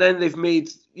 And then they've made,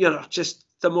 just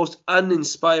the most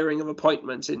uninspiring of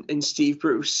appointments in Steve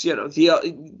Bruce.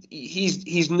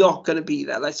 He's not going to be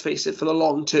there, let's face it, for the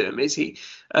long term, is he?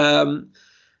 I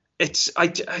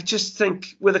just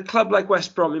think with a club like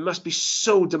West Brom, it must be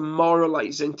so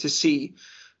demoralising to see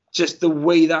just the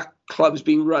way that club's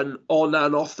been run on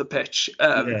and off the pitch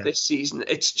this season.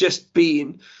 It's just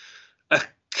been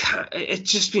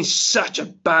such a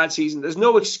bad season. There's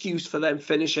no excuse for them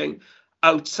finishing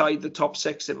outside the top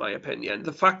 6, in my opinion.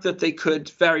 The fact that they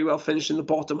could very well finish in the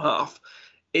bottom half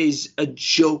is a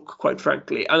joke, quite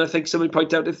frankly. And I think somebody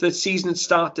pointed out, if the season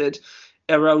started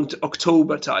around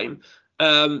October time,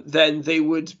 then they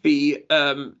would be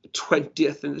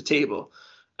 20th in the table,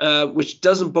 which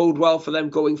doesn't bode well for them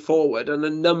going forward. And a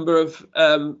number of,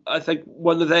 I think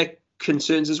one of their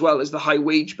concerns as well is the high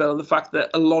wage bill and the fact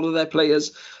that a lot of their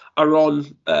players are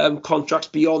on contracts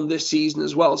beyond this season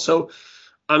as well. So,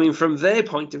 I mean, from their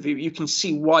point of view, you can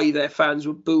see why their fans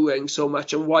were booing so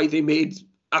much and why they made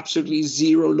absolutely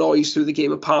zero noise through the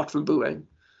game apart from booing.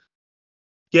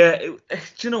 Yeah, do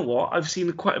you know what? I've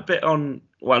seen quite a bit on,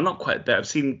 well, not quite a bit. I've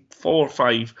seen 4 or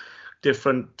 5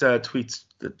 different tweets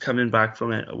coming back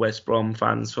from West Brom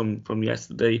fans from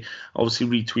yesterday, obviously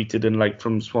retweeted and liked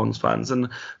from Swans fans. And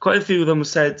quite a few of them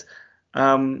said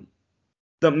that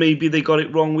maybe they got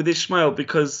it wrong with Ismaël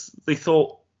because they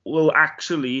thought, well,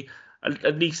 actually,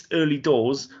 at least early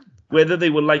doors, whether they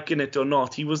were liking it or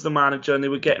not, he was the manager and they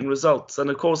were getting results. And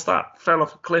of course, that fell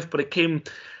off a cliff, but it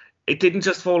didn't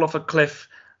just fall off a cliff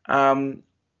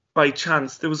by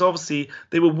chance. There was obviously,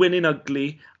 they were winning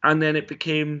ugly, and then it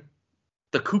became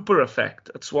the Cooper effect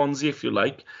at Swansea, if you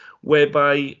like,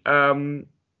 whereby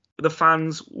the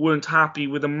fans weren't happy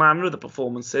with the manner of the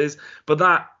performances, but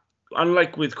that,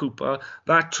 unlike with Cooper,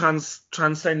 that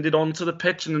transcended onto the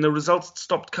pitch, and then the results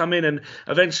stopped coming, and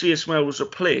eventually Ismaël was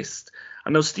replaced.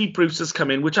 And now Steve Bruce has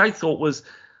come in, which I thought was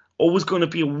always going to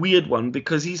be a weird one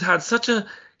because he had such a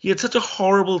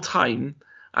horrible time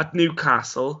at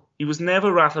Newcastle. He was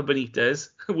never Rafa Benitez,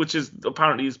 which is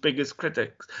apparently his biggest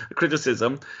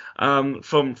criticism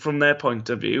from their point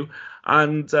of view.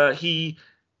 And he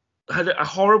had a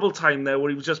horrible time there where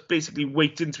he was just basically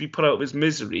waiting to be put out of his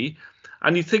misery.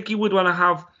 And you think he would want to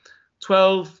have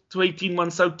 12 to 18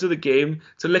 months out of the game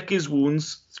to lick his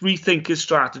wounds, rethink his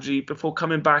strategy before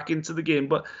coming back into the game.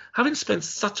 But having spent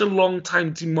such a long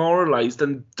time demoralised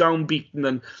and downbeaten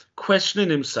and questioning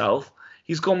himself,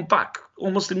 he's gone back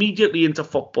almost immediately into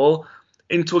football,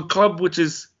 into a club which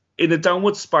is in a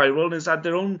downward spiral and has had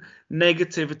their own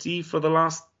negativity for the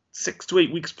last 6 to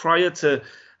 8 weeks prior to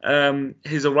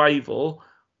his arrival.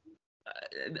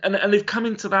 And they've come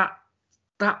into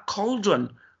that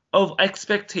cauldron of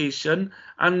expectation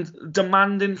and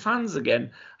demanding fans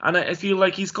again. And I feel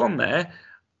like he's gone there.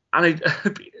 And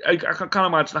I can't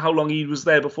imagine how long he was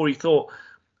there before he thought,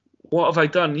 what have I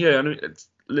done here? And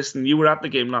listen, you were at the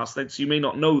game last night, so you may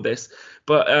not know this,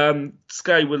 but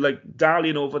Sky were like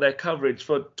dallying over their coverage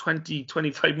for 20,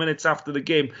 25 minutes after the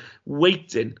game,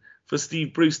 waiting for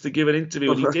Steve Bruce to give an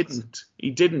interview, and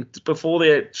he didn't. Before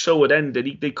the show had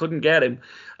ended, they couldn't get him.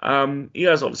 He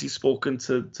has obviously spoken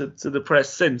to the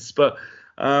press since, but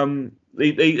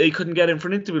they couldn't get him for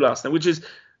an interview last night,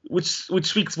 which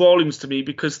speaks volumes to me,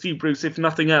 because Steve Bruce, if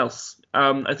nothing else,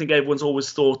 I think everyone's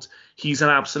always thought he's an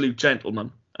absolute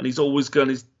gentleman, and he's always done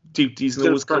his duties and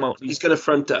always come out. He's going to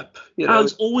front up. You know?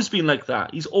 He's always been like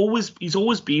that. He's always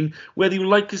been, whether you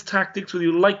like his tactics, whether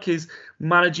you like his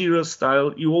managerial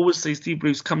style, you always say Steve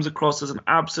Bruce comes across as an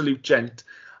absolute gent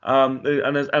and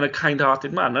a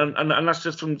kind-hearted man. And that's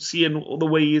just from seeing the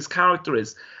way his character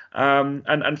is.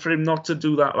 And for him not to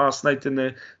do that last night in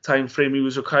the time frame he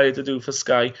was required to do for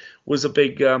Sky was a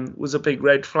big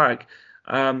red flag.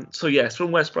 So yes,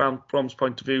 from West Brom's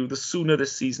point of view, the sooner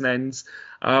this season ends,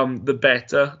 the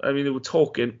better. I mean, they were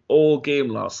talking all game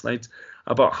last night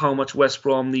about how much West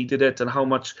Brom needed it and how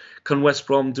much can West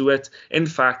Brom do it. In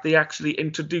fact, they actually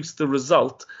introduced the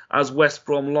result as West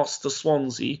Brom lost to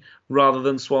Swansea rather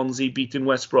than Swansea beating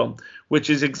West Brom, which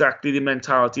is exactly the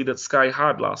mentality that Sky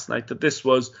had last night, that this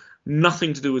was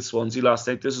nothing to do with Swansea last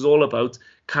night. This is all about,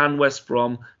 can West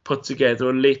Brom put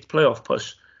together a late playoff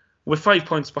push? We're 5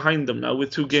 points behind them now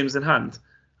with 2 games in hand.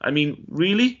 I mean,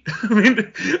 really?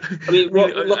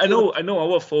 I know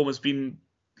our form has been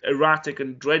erratic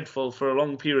and dreadful for a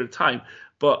long period of time,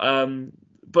 but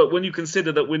when you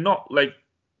consider that we're not like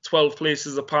 12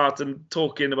 places apart and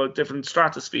talking about different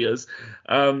stratospheres,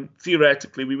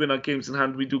 theoretically we win our games in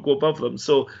hand, we do go above them.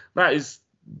 So that is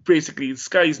basically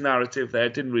Sky's narrative there.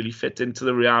 It didn't really fit into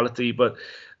the reality, but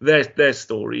their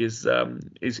story is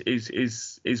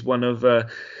one of a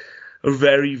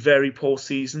very, very poor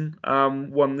season.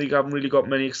 One they haven't really got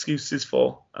many excuses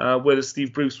for. Whether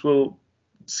Steve Bruce will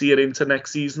see it into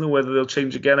next season or whether they'll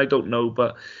change again, I don't know.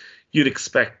 But you'd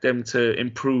expect them to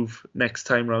improve next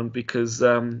time round, because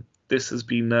this has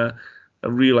been a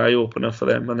real eye-opener for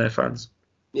them and their fans.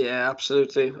 Yeah,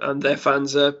 absolutely. And their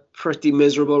fans are pretty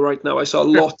miserable right now. I saw a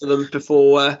lot of them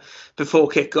before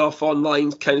kick-off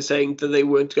online kind of saying that they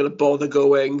weren't going to bother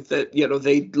going, that, you know,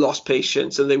 they'd lost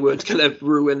patience and they weren't going to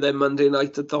ruin their Monday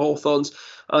night at the Hawthorns.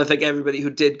 And I think everybody who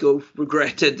did go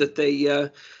regretted that they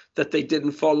that they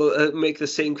didn't make the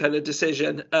same kind of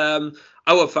decision.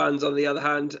 Our fans, on the other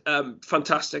hand,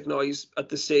 fantastic noise at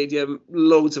the stadium,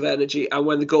 loads of energy, and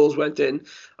when the goals went in,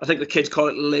 I think the kids call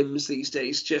it limbs these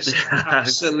days. Just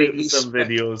absolutely some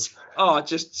videos. Oh,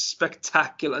 just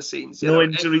spectacular scenes. No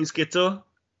injuries, Guto?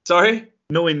 Sorry?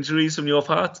 No injuries from your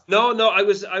part? No, I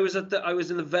was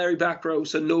in the very back row,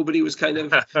 so nobody was kind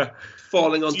of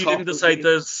falling on top. You didn't decide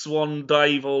to swan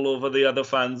dive all over the other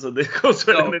fans and they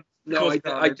No,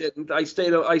 I didn't. I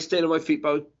stayed on my feet,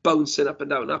 bouncing up and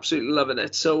down, absolutely loving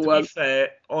it. So to be fair,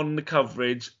 on the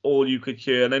coverage, all you could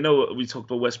hear, and I know we talked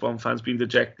about West Brom fans being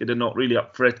dejected and not really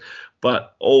up for it,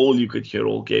 but all you could hear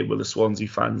all game were the Swansea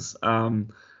fans.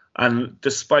 And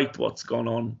despite what's gone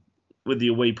on with the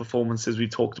away performances we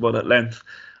talked about at length,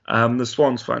 the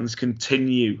Swans fans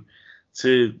continue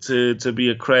to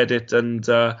be a credit, and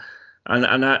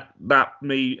that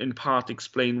may in part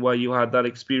explain why you had that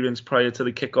experience prior to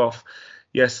the kickoff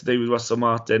yesterday with Russell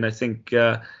Martin. I think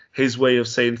his way of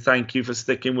saying thank you for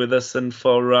sticking with us and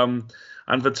for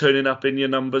turning up in your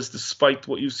numbers despite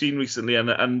what you've seen recently,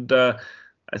 and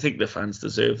I think the fans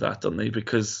deserve that, don't they?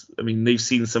 Because I mean, they've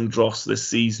seen some dross this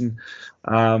season,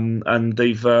 and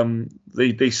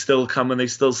they still come and they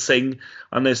still sing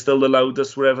and they're still the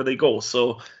loudest wherever they go.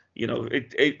 So you know,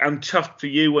 I'm chuffed for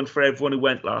you and for everyone who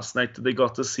went last night that they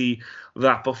got to see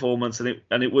that performance,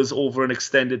 and it was over an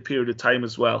extended period of time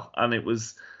as well. And it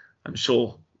was, I'm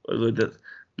sure, the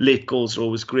late goals are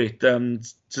always great. To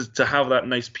have that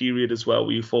nice period as well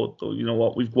where you thought, oh, you know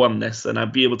what, we've won this, and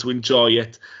I'd be able to enjoy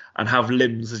it and have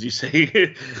limbs, as you say.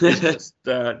 It's just,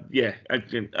 I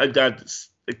had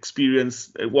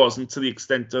experience. It wasn't to the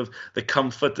extent of the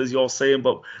comfort, as you're saying,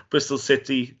 but Bristol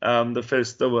City, the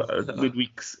first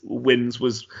midweek's wins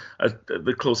was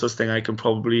the closest thing I can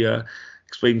probably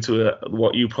explain to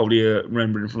what you probably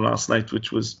remembering from last night,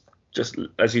 which was just,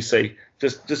 as you say,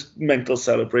 just mental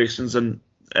celebrations and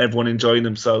everyone enjoying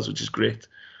themselves, which is great.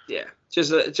 Yeah,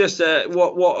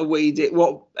 what away day,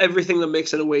 what everything that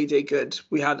makes an away day good.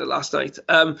 We had it last night.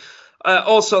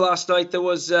 Also last night there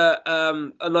was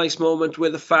a nice moment where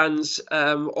the fans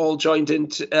all joined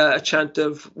into a chant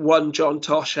of one John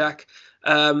Toshak.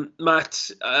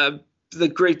 Matt, the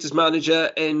greatest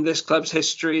manager in this club's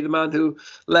history, the man who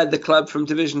led the club from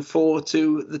Division 4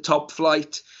 to the top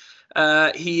flight.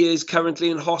 He is currently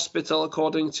in hospital,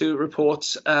 according to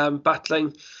reports,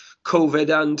 battling COVID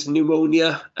and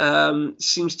pneumonia.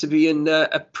 Seems to be in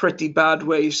a pretty bad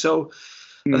way. So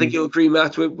I think you'll agree,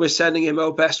 Matt. We're sending him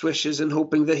our best wishes and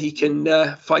hoping that he can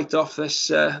fight off this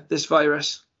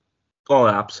virus. Oh,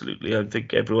 absolutely. I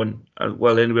think everyone,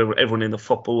 everyone in the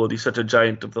football world, he's such a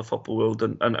giant of the football world,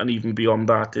 and even beyond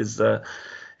that is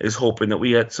hoping that we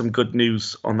get some good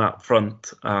news on that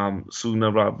front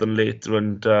sooner rather than later,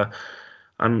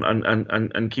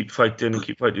 and keep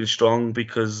fighting strong,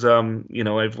 because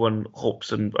everyone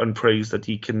hopes and prays that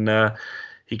he can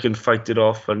fight it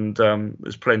off, and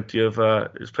there's plenty of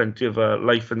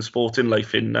life and sporting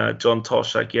life in John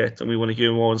Toshak yet, and we want to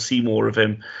hear more and see more of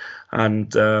him.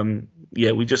 And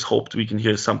we just hoped we can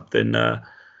hear something.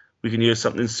 We can hear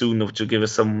something soon, which will give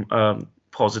us some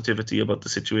positivity about the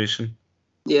situation.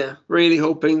 Yeah, really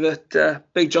hoping that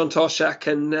Big John Toshak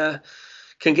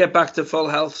can get back to full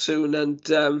health soon, and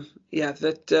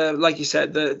like you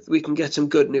said, that we can get some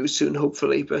good news soon,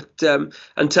 hopefully. But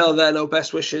until then, our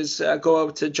best wishes go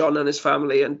out to John and his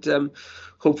family, and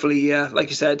hopefully, like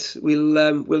you said,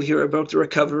 we'll hear about the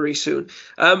recovery soon.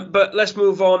 But let's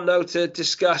move on now to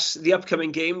discuss the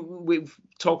upcoming game. We've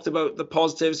talked about the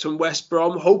positives from West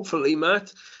Brom. Hopefully,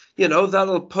 Matt,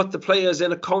 that'll put the players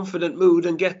in a confident mood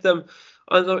and get them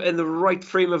in the right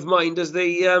frame of mind as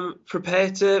they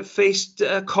prepare to face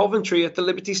Coventry at the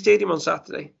Liberty Stadium on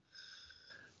Saturday.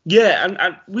 Yeah,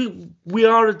 and we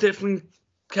are a different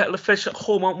kettle of fish at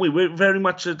home, aren't we? We're very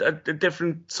much a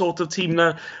different sort of team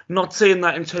now. Not saying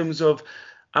that in terms of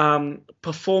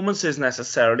performances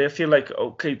necessarily. I feel like,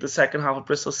 the second half of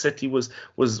Bristol City was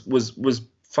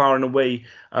far and away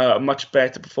a much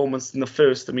better performance than the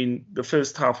first. I mean, the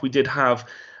first half we did have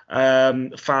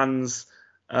fans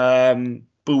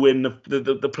booing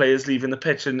the players leaving the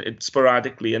pitch, and it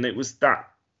sporadically, and it was that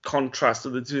contrast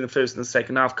between the first and the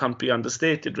second half can't be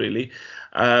understated, really.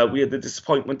 We had the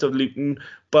disappointment of Luton,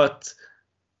 but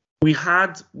we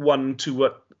had last two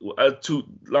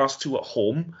at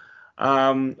home,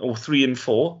 or 3 and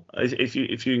 4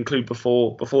 if you include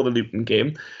before the Luton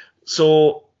game.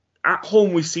 So at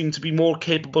home we seem to be more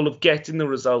capable of getting the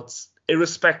results,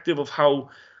 irrespective of how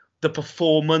the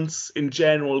performance in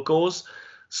general goes.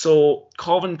 So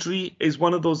Coventry is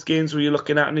one of those games where you're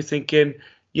looking at and you're thinking,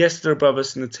 yes, they're above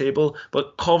us in the table,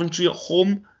 but Coventry at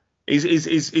home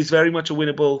is very much a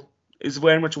winnable. Is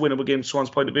very much a winnable game from Swans'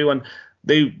 point of view, and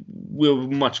they will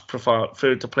much prefer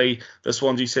to play the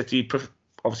Swansea City.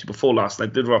 Obviously, before last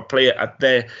night, they'd rather play it at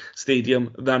their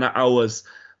stadium than at ours,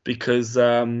 because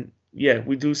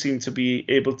we do seem to be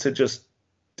able to just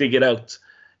dig it out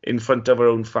in front of our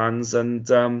own fans, and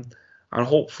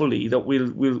hopefully that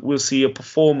we'll see a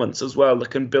performance as well that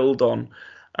can build on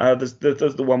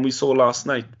the one we saw last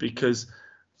night. Because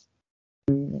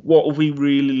what have we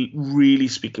really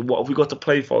speaking? What have we got to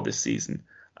play for this season?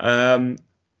 Barring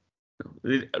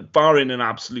an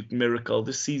absolute miracle,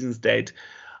 this season's dead.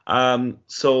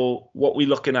 So what we're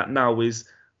looking at now is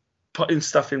putting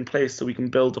stuff in place so we can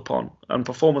build upon. And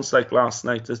performance like last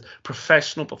night, a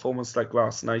professional performance like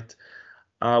last night,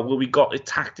 where we got it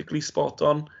tactically spot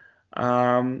on,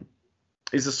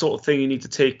 is the sort of thing you need to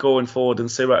take going forward and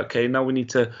say, right, okay, now we need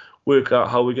to work out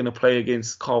how we're going to play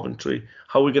against Coventry,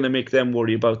 how we're going to make them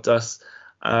worry about us,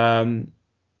 and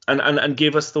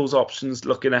give us those options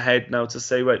looking ahead now to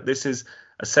say, right, this is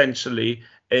essentially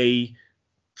a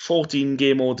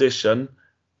 14-game audition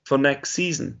for next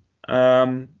season.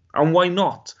 And why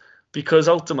not? Because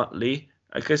ultimately,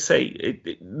 like I say,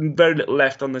 very little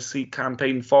left on the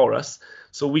campaign for us,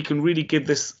 so we can really give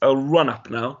this a run-up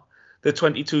now, the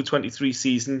 22-23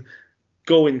 season,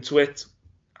 go into it,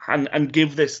 and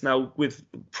give this now with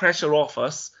pressure off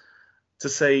us to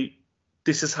say,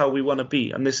 this is how we want to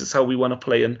be and this is how we want to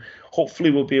play. And hopefully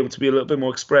we'll be able to be a little bit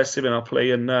more expressive in our play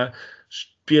and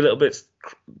be a little bit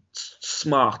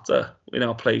smarter in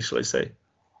our play, shall I say.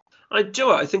 I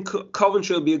think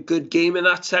Coventry will be a good game in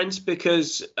that sense,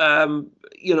 because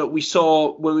we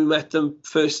saw when we met them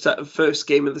first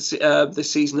game of the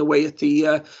season away at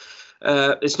the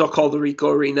it's not called the Rico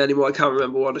Arena anymore. I can't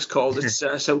remember what it's called. It's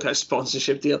some kind of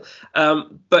sponsorship deal.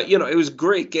 But it was a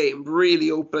great game, really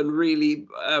open, really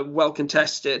well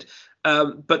contested.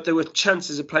 But there were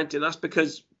chances aplenty, and that's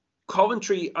because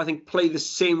Coventry, I think, play the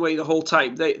same way the whole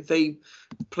time. They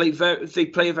play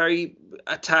a very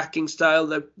attacking style.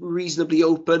 They're reasonably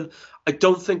open. I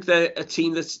don't think they're a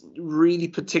team that's really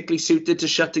particularly suited to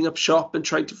shutting up shop and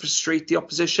trying to frustrate the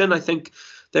opposition. I think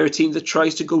they're a team that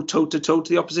tries to go toe-to-toe to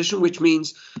the opposition, which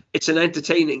means it's an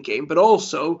entertaining game. But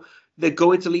also, they're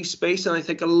going to leave space. And I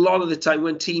think a lot of the time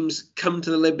when teams come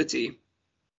to the Liberty,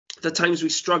 the times we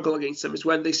struggle against them is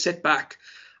when they sit back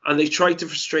and they try to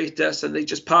frustrate us and they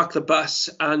just park the bus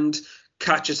and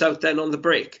catch us out then on the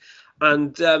break.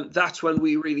 And that's when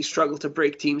we really struggle to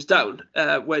break teams down,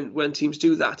 when teams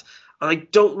do that. And I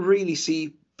don't really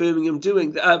see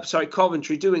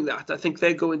Coventry doing that. I think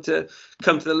they're going to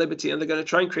come to the Liberty and they're going to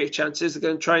try and create chances. They're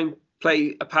going to try and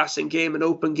play a passing game, an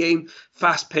open game,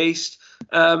 fast-paced,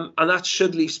 and that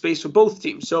should leave space for both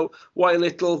teams. So while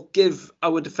it'll give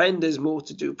our defenders more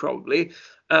to do probably,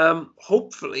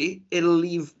 hopefully it'll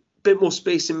leave a bit more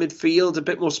space in midfield, a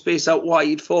bit more space out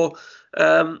wide for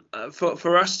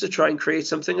us to try and create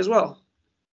something as well.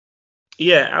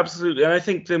 Yeah, absolutely, and I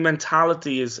think the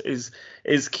mentality is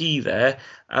key there.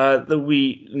 That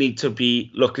we need to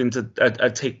be looking to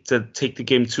take the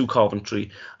game to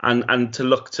Coventry and to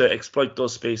look to exploit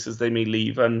those spaces they may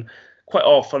leave. And quite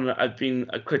often I've been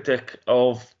a critic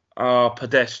of our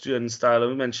pedestrian style.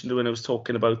 I mentioned when I was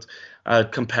talking about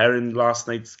comparing last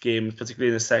night's game, particularly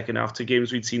in the second half, to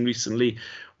games we'd seen recently,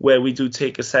 where we do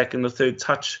take a second or third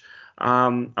touch.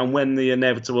 And when the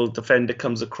inevitable defender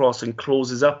comes across and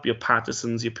closes up your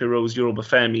Pattersons, your Pirots, your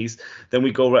Obafemis, then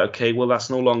we go, right, okay, well, that's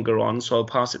no longer on, so I'll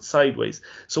pass it sideways.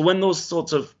 So when those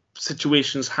sorts of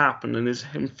situations happen, and it's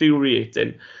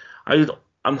infuriating,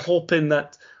 I'm hoping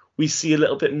that we see a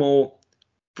little bit more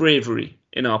bravery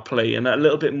in our play and a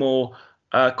little bit more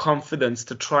confidence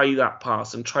to try that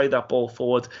pass and try that ball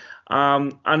forward.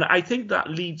 And I think that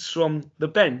leads from the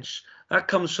bench. That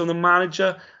comes from the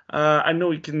manager. I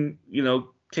know he can,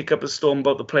 kick up a storm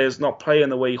about the players not playing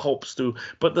the way he hopes to,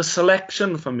 but the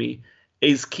selection for me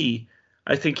is key.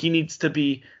 I think he needs to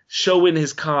be showing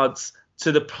his cards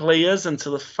to the players and to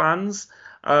the fans,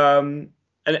 and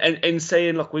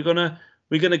saying, look, we're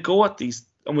gonna go at these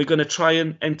and we're gonna try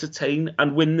and entertain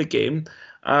and win the game.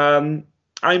 I'm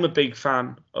a big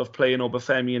fan of playing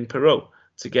Obafemi and Pirot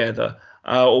together,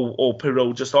 or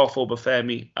Pirot just off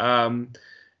Obafemi.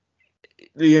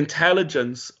 The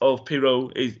intelligence of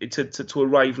Pirot is to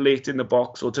arrive late in the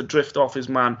box or to drift off his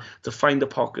man to find a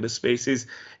pocket of space is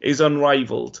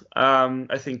unrivaled.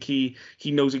 I think he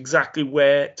knows exactly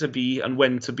where to be and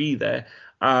when to be there.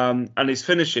 And his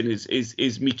finishing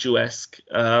is Michu-esque.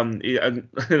 In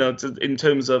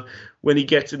terms of when he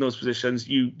gets in those positions,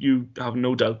 you have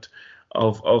no doubt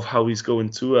of how he's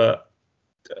going to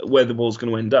where the ball's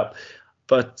going to end up.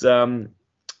 But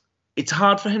it's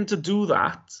hard for him to do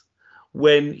that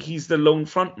when he's the lone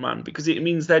front man, because it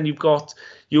means then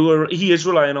he is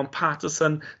relying on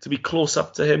Patterson to be close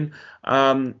up to him,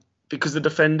 because the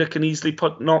defender can easily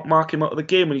not mark him out of the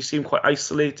game, and you see him quite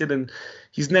isolated, and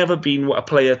he's never been a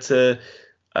player to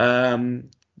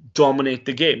dominate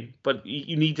the game, but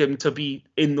you need him to be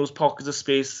in those pockets of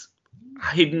space,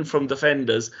 hidden from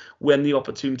defenders when the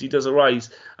opportunity does arise.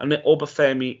 And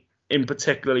Obafemi, in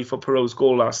particularly for Perot's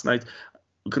goal last night,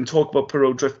 we can talk about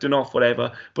Perot drifting off,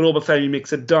 whatever, but Obafemi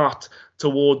makes a dart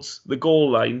towards the goal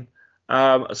line.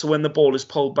 So when the ball is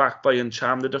pulled back by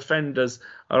Ncham, the defenders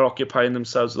are occupying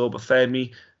themselves with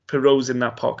Obafemi. Perot's in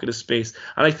that pocket of space.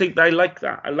 And I think I like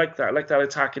that. I like that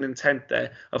attacking intent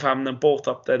there of having them both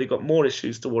up there. They've got more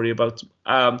issues to worry about.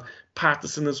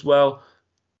 Patterson as well.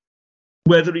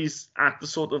 Whether he's at the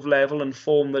sort of level and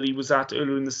form that he was at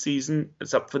earlier in the season,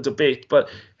 it's up for debate. But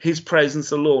his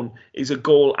presence alone is a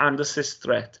goal and assist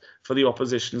threat for the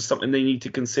opposition, something they need to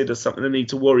consider, something they need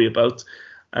to worry about.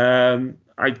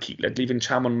 I'd keep leaving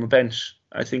Cham on the bench.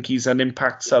 I think he's an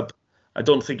impact sub. I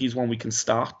don't think he's one we can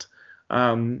start,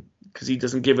 because he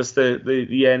doesn't give us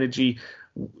the energy.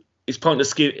 It's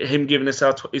pointless him giving us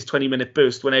his 20-minute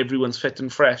burst when everyone's fit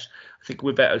and fresh. I think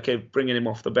we're better bringing him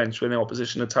off the bench when the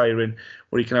opposition are tiring,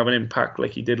 where he can have an impact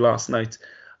like he did last night.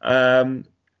 And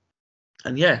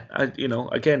yeah,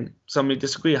 again, some may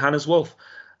disagree. Hannes Wolf,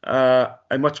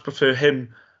 I much prefer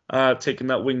him taking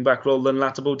that wing-back role than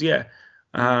Latabaudiere.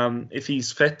 If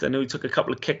he's fit, I know he took a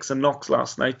couple of kicks and knocks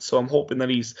last night, so I'm hoping that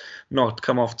he's not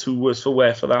come off too worse for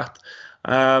wear for that.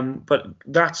 But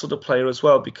that sort of player as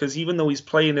well, because even though he's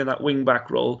playing in that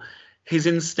wing-back role, his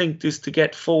instinct is to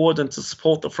get forward and to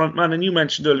support the front man. And you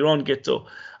mentioned earlier on, Guto,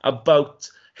 about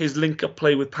his link-up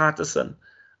play with Patterson.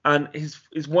 And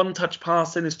his one-touch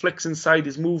passing, his flicks inside,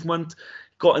 his movement,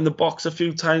 got in the box a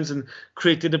few times and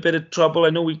created a bit of trouble.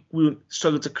 I know we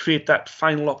struggled to create that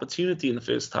final opportunity in the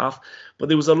first half, but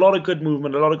there was a lot of good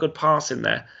movement, a lot of good passing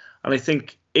there. And I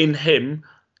think in him,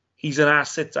 he's an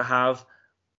asset to have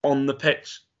on the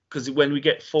pitch, because when we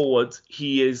get forward,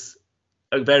 he is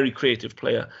a very creative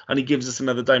player and he gives us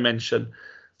another dimension.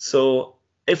 So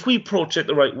if we approach it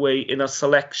the right way in our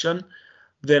selection,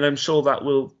 then I'm sure that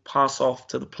will pass off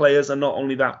to the players, and not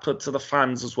only that, but to the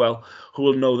fans as well, who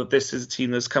will know that this is a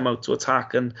team that's come out to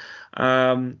attack, and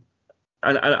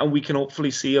we can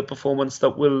hopefully see a performance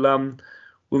that will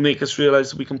make us realise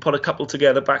that we can put a couple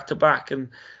together back to back. And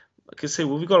like I say,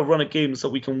 we've got a run of games that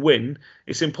we can win.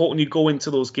 It's important you go into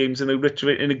those games in a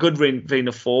good vein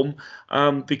of form,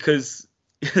 because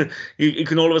you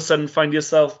can all of a sudden find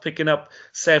yourself picking up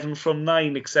 7 from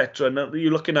 9, etc. And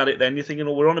you're looking at it then, you're thinking,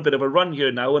 we're on a bit of a run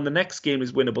here now, and the next game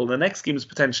is winnable, the next game is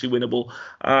potentially winnable.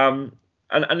 And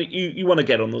you want to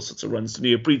get on those sorts of runs.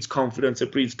 It breeds confidence,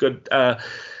 it breeds good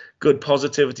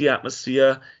positivity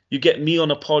atmosphere. You get me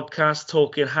on a podcast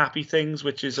talking happy things,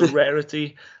 which is a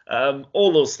rarity.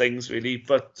 All those things, really.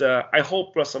 But I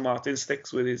hope Russell Martin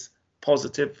sticks with his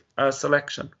positive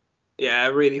selection. Yeah, I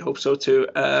really hope so too.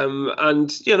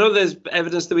 And, there's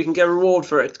evidence that we can get a reward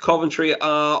for it. Coventry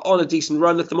are on a decent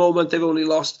run at the moment. They've only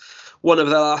lost one of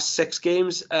their last 6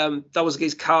 games. That was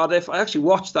against Cardiff. I actually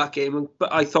watched that game,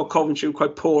 but I thought Coventry were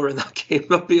quite poor in that game,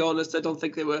 I'll be honest. I don't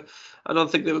think they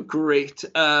were great.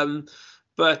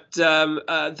 But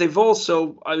they've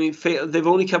also, they've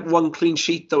only kept 1 clean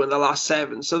sheet, though, in the last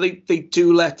 7. So they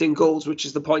do let in goals, which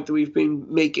is the point that we've been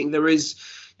making. There is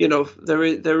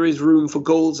room for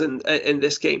goals in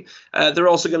this game. They're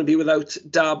also going to be without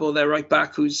Darbo, their right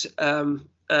back, who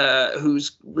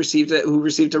received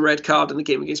a red card in the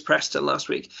game against Preston last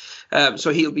week. So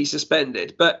he'll be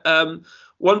suspended. But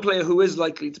one player who is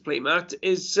likely to play, Matt,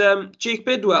 is Jake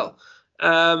Bidwell.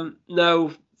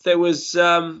 Now, there was...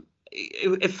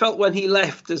 it felt when he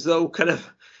left as though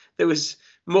there was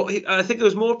more. I think there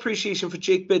was more appreciation for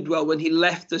Jake Bidwell when he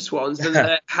left the Swans than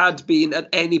there had been at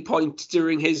any point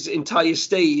during his entire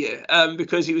stay here,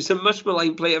 because he was a much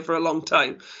maligned player for a long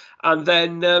time. And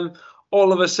then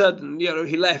all of a sudden,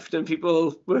 he left and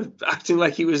people were acting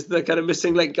like he was the kind of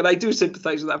missing link. And I do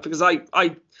sympathise with that, because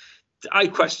I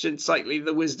questioned slightly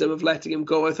the wisdom of letting him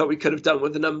go. I thought we could have done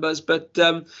with the numbers, but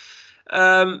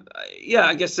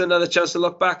I guess another chance to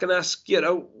look back and ask,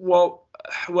 the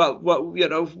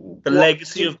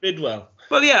legacy of Bidwell.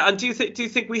 Well, yeah, and do you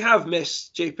think we have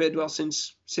missed Jake Bidwell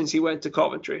since he went to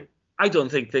Coventry? I don't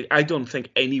think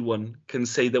anyone can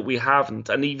say that we haven't.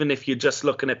 And even if you're just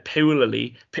looking at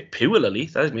purely,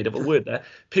 that's made up a word there,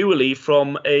 purely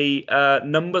from a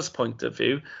numbers point of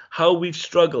view, how we've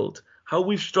struggled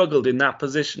in that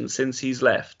position since he's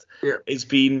left. Yeah. It's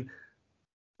been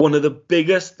one of the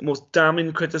biggest, most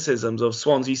damning criticisms of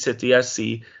Swansea City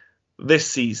SC this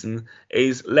season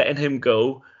is letting him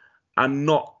go and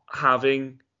not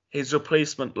having his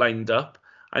replacement lined up.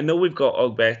 I know we've got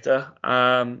Ogbeta,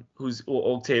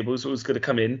 or Tables, who's going to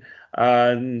come in,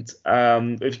 and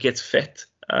if he gets fit,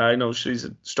 I know she's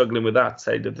struggling with that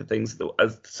side of things at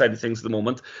the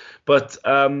moment. But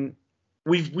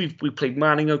we played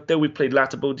Manning out there, we played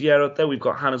Latabaudiere out there, we've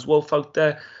got Hannes Wolf out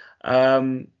there,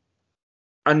 and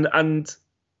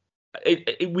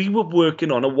we were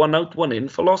working on a one out, one in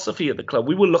philosophy at the club.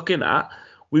 We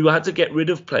had to get rid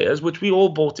of players, which we all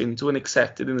bought into and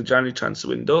accepted in the January transfer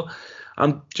window.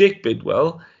 And Jake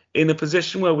Bidwell, in a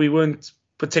position where we weren't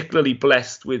particularly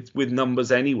blessed with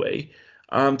numbers anyway,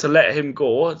 to let him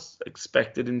go,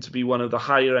 expected him to be one of the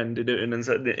higher ended earners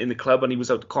in the club, and he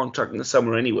was out of contract in the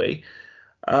summer anyway.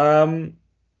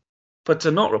 But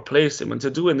to not replace him and to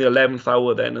do in the 11th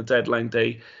hour then, a deadline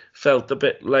day, felt a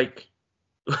bit like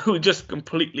we just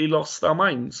completely lost our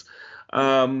minds.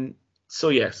 So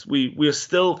yes, we are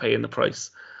still paying the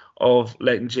price of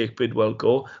letting Jake Bidwell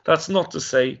go. That's not to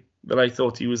say that I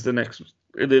thought he was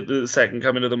the second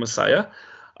coming of the Messiah.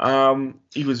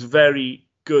 He was very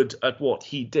good at what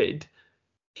he did.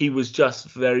 He was just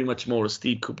very much more a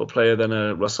Steve Cooper player than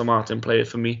a Russell Martin player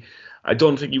for me. I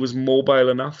don't think he was mobile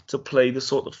enough to play the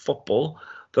sort of football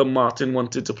that Martin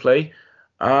wanted to play.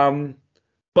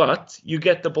 But you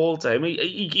get the ball to him.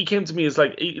 He came to me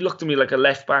he looked to me like a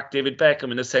left back David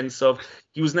Beckham, in a sense of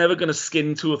he was never going to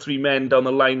skin 2 or 3 men down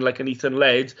the line like an Ethan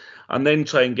Laird and then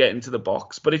try and get into the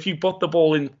box. But if you put the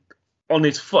ball in on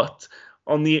his foot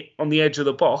on the edge of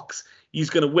the box, he's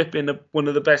going to whip in one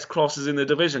of the best crosses in the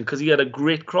division, because he had a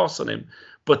great cross on him.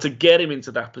 But to get him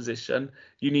into that position,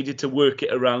 you needed to work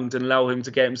it around and allow him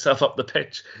to get himself up the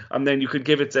pitch, and then you could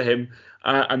give it to him,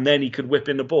 and then he could whip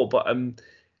in the ball. But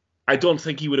I don't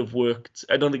think he would have worked.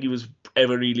 I don't think he was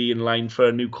ever really in line for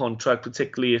a new contract,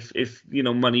 particularly if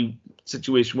money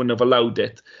situation wouldn't have allowed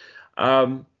it.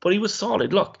 But he was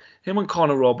solid. Look, him and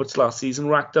Connor Roberts last season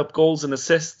racked up goals and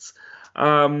assists,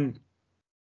 and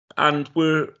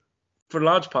were, for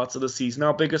large parts of the season,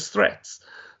 our biggest threats.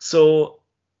 So,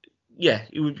 yeah,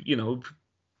 it would,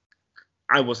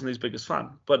 I wasn't his biggest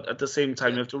fan, but at the same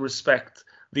time, you have to respect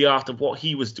the art of what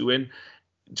he was doing.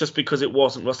 Just because it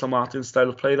wasn't Russell Martin's style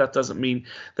of play, that doesn't mean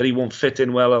that he won't fit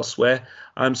in well elsewhere.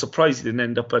 I'm surprised he didn't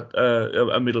end up at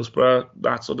a Middlesbrough,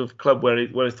 that sort of club where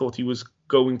I thought he was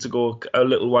going to go a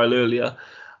little while earlier.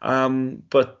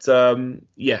 But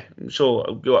yeah, I'm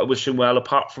sure I wish him well,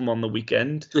 apart from on the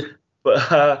weekend.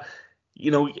 But,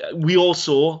 we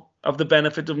also have the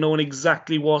benefit of knowing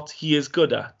exactly what he is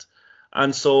good at.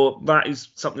 And so that is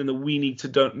something that we need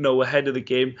to know ahead of the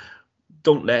game.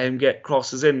 Don't let him get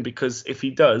crosses in, because if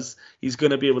he does, he's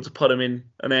going to be able to put him in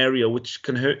an area which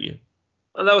can hurt you.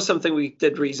 And that was something we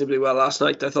did reasonably well last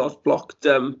night. I thought blocked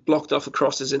off the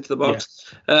crosses into the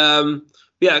box.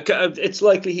 Yeah. It's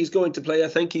likely he's going to play. I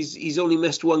think he's only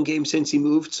missed 1 game since he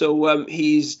moved, so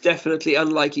he's definitely,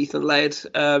 unlike Ethan Laird,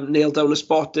 nailed down a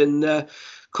spot in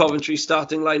Coventry's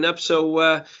starting lineup.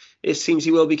 So it seems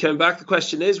he will be coming back. The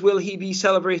question is, will he be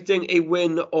celebrating a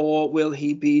win, or will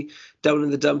he be down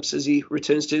in the dumps as he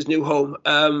returns to his new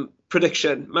home?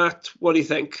 Prediction, Matt, what do you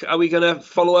think? Are we going to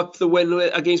follow up the win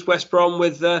against West Brom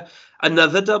with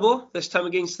another double, this time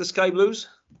against the Sky Blues?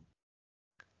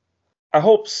 I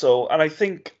hope so. And I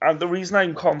think the reason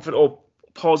I'm confident or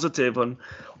positive and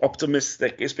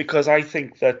optimistic is because I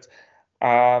think that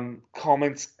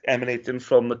comments emanating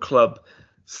from the club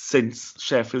since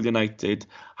Sheffield United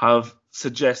have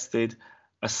suggested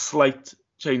a slight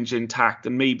change in tact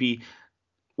and maybe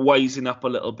wising up a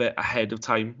little bit ahead of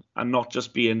time, and not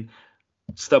just being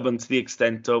stubborn to the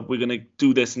extent of we're going to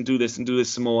do this and do this and do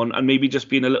this some more, and maybe just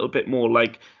being a little bit more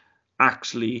like,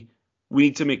 actually, we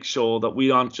need to make sure that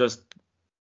we aren't just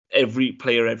every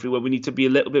player everywhere. We need to be a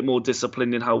little bit more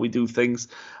disciplined in how we do things,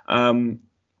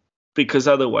 because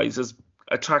otherwise, as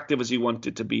attractive as you want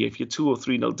it to be, if you're 2 or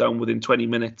 3-0 down within 20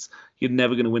 minutes, you're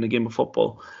never going to win a game of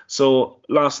football. So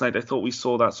last night, I thought we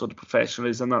saw that sort of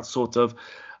professionalism, that sort of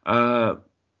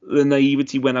the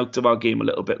naivety went out of our game a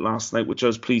little bit last night, which I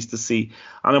was pleased to see.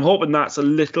 And I'm hoping that's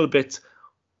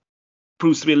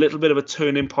proves to be a little bit of a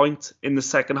turning point in the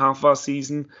second half of our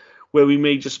season, where we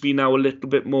may just be now a little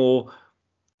bit more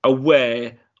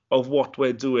aware of what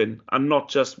we're doing, and not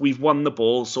just we've won the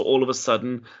ball, so all of a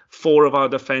sudden 4 of our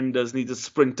defenders need to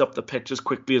sprint up the pitch as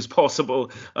quickly as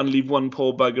possible and leave one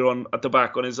poor bugger at the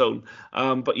back on his own.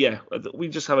 But yeah, we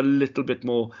just have a little bit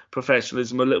more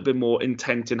professionalism, a little bit more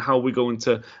intent in how we're going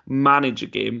to manage a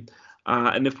game.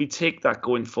 And if we take that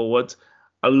going forward,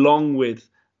 along with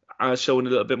showing a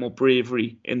little bit more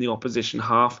bravery in the opposition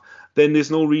half, then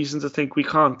there's no reason to think we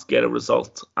can't get a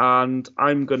result. And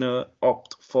I'm going to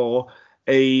opt for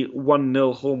a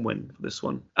 1-0 home win for this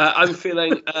one. I'm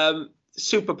feeling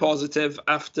super positive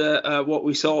after what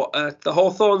we saw at the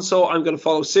Hawthorn, so I'm going to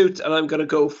follow suit and I'm going to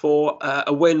go for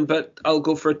a win, but I'll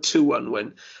go for a 2-1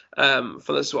 win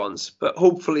for the Swans. But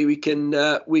hopefully we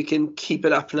can keep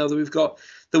it up now that we've got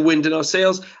the wind in our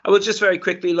sails. I will just very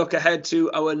quickly look ahead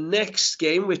to our next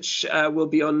game, which will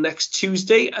be on next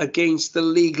Tuesday against the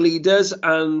league leaders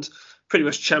and pretty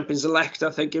much champions-elect,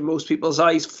 I think, in most people's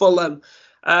eyes, Fulham.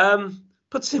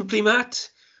 Put simply, Matt,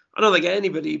 I don't think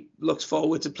anybody looks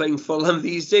forward to playing Fulham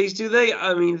these days, do they?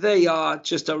 I mean, they are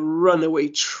just a runaway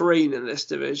train in this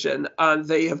division, and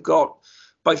they have got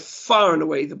by far and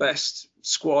away the best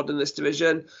squad in this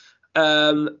division.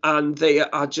 And they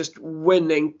are just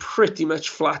winning pretty much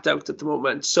flat out at the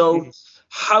moment. So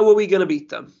how are we going to beat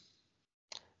them?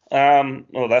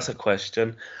 Well, that's a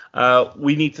question.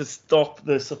 We need to stop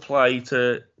the supply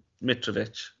to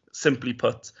Mitrovic, simply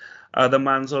put. The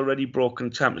man's already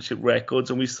broken championship records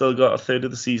and we've still got a third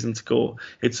of the season to go.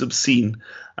 It's obscene.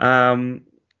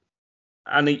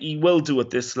 And he will do at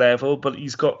this level, but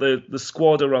he's got the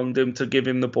squad around him to give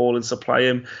him the ball and supply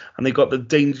him. And they've got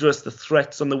the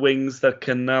threats on the wings that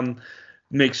can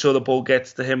make sure the ball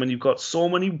gets to him. And you've got so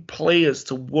many players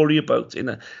to worry about.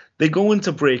 They're going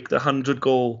to break the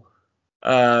 100-goal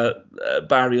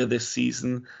barrier this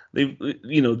season.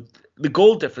 The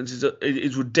goal difference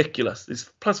is ridiculous.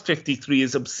 It's plus 53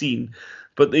 is obscene.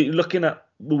 But looking at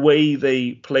the way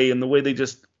they play and the way they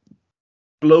just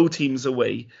blow teams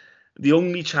away, the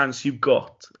only chance you've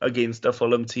got against a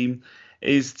Fulham team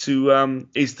is to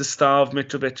starve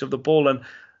Mitrovic of the ball. And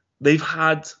they've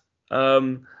had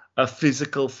a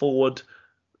physical forward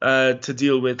to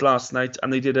deal with last night,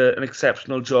 and they did an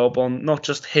exceptional job on not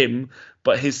just him,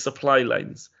 but his supply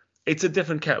lines. It's a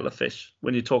different kettle of fish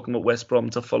when you're talking about West Brom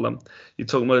to Fulham. You're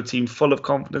talking about a team full of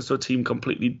confidence or a team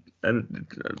completely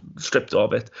stripped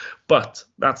of it. But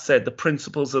that said, the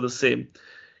principles are the same.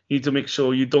 You need to make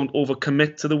sure you don't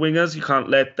overcommit to the wingers. You can't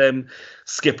let them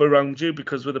skip around you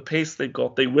because with the pace they've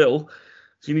got, they will.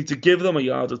 So you need to give them a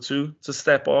yard or two to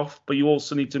step off, but you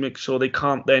also need to make sure they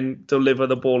can't then deliver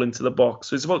the ball into the box.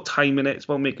 So it's about timing it. It's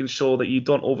about making sure that you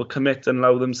don't overcommit and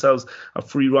allow themselves a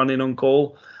free run in on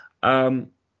goal.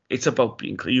 It's about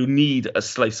being clear. You need a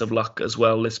slice of luck as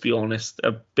well, let's be honest.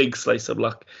 A big slice of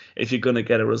luck if you're going to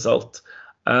get a result.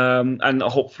 And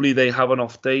hopefully they have an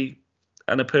off day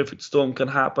and a perfect storm can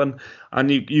happen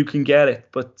and you can get it.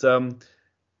 But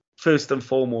first and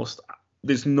foremost,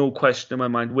 there's no question in my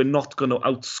mind, we're not going to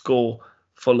outscore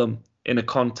Fulham in a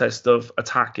contest of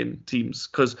attacking teams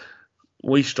because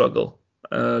we struggle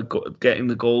getting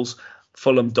the goals.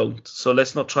 Fulham don't. So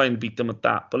let's not try and beat them at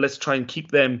that, but let's try and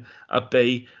keep them at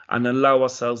bay and allow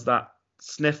ourselves that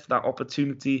sniff, that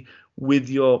opportunity with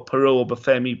your Perot,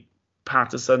 Bafemi,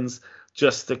 Pattersons,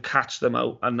 just to catch them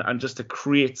out and just to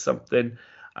create something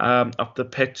up the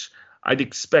pitch. I'd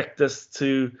expect us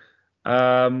to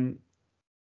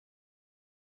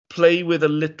play with a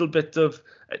little bit of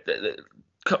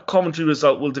commentary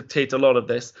result will dictate a lot of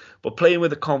this, but playing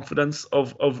with the confidence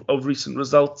of recent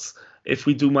results if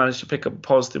we do manage to pick up a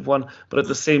positive one, but at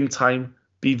the same time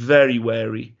be very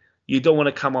wary. You don't want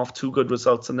to come off two good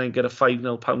results and then get a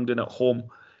 5-0 pounding at home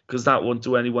because that won't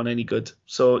do anyone any good.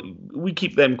 So we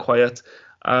keep them quiet.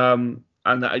 And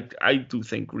I do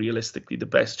think realistically the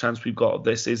best chance we've got of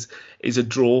this is a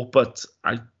draw, but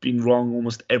I've been wrong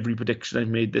almost every prediction I've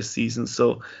made this season.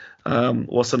 So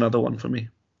what's another one for me?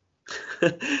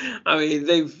 I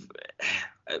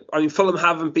mean, Fulham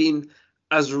haven't been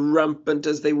as rampant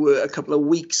as they were a couple of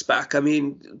weeks back. I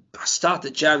mean, start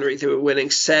of January, they were winning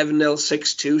 7-0,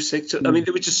 6-2, 6-2. I mean,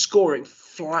 they were just scoring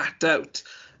flat out.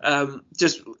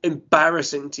 Just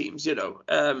embarrassing teams,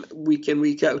 week in,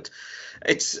 week out.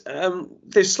 It's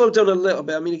they've slowed down a little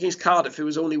bit. I mean, against Cardiff, it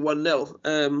was only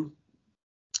 1-0.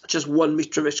 Just one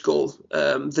Mitrovic goal.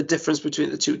 The difference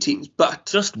between the two teams, but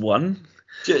just one.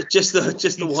 Just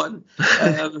the one.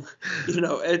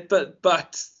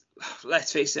 But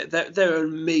let's face it, they're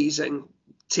an amazing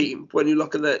team when you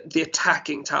look at the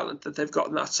attacking talent that they've got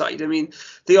on that side. I mean,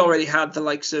 they already had the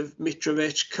likes of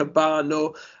Mitrovic,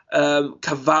 Cabano,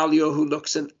 Carvalho, who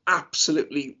looks an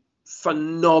absolutely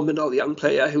phenomenal young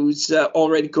player who's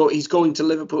already he's going to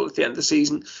Liverpool at the end of the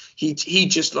season. He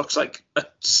just looks like a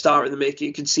star in the making.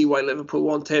 You can see why Liverpool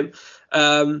want him.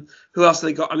 Who else have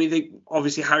they got? I mean, they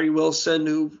obviously Harry Wilson,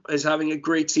 who is having a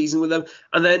great season with them.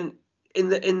 And then in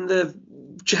the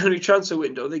January transfer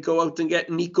window, they go out and get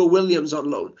Nico Williams on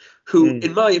loan, who,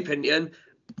 in my opinion,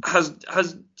 has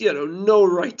no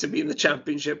right to be in the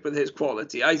Championship with his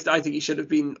quality. I think he should have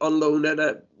been on loan at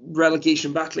a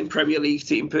relegation battling Premier League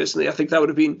team. Personally, I think that would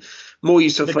have been more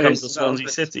useful for his Swansea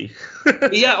City.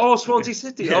 Yeah, or Swansea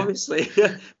City, obviously.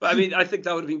 But I mean, I think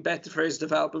that would have been better for his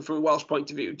development from a Welsh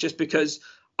point of view, just because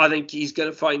I think he's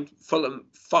going to find Fulham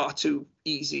far too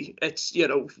easy. It's,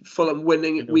 Fulham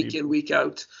winning week in, week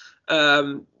out,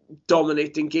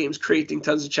 dominating games, creating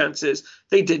tons of chances.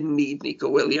 They didn't need Nico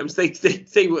Williams.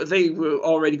 They were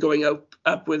already going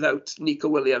up without Nico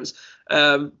Williams.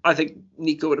 I think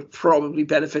Nico would have probably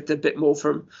benefited a bit more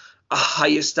from a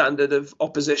higher standard of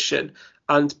opposition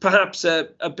and perhaps a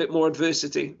bit more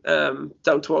adversity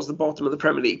down towards the bottom of the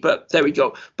Premier League. But there we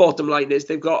go. Bottom line is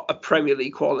they've got a Premier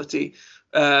League quality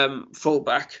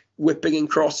fullback whipping in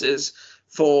crosses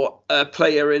for a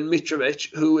player in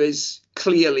Mitrovic who is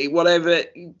clearly,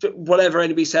 whatever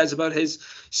anybody says about his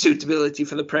suitability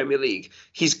for the Premier League,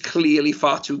 he's clearly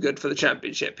far too good for the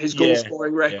Championship. His goal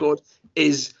scoring record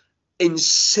is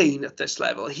insane at this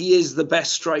level. He is the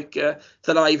best striker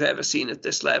that I've ever seen at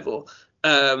this level.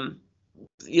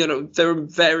 There are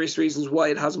various reasons why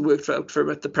it hasn't worked out for him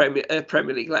at the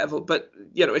Premier League level, but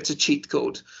it's a cheat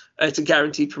code. It's a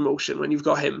guaranteed promotion when you've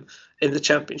got him in the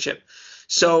Championship.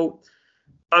 So,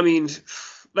 I mean,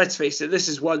 let's face it, this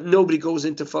is one, nobody goes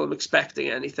into Fulham expecting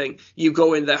anything. You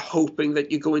go in there hoping that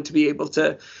you're going to be able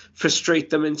to frustrate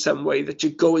them in some way, that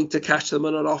you're going to catch them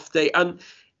on an off day. And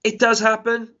it does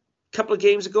happen. A couple of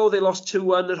games ago, they lost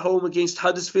 2-1 at home against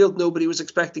Huddersfield. Nobody was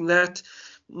expecting that.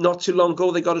 Not too long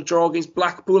ago, they got a draw against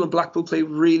Blackpool, and Blackpool played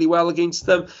really well against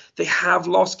them. They have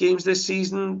lost games this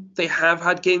season. They have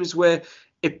had games where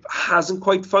it hasn't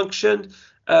quite functioned.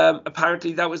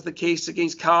 Apparently, that was the case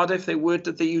against Cardiff. They weren't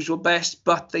at their usual best,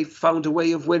 but they found a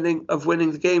way of winning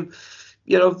the game.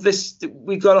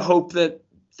 We've got to hope that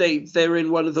they're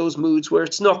in one of those moods where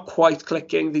it's not quite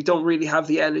clicking. They don't really have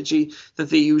the energy that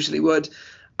they usually would.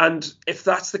 And if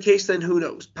that's the case, then who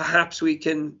knows? Perhaps we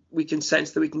can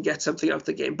sense that we can get something out of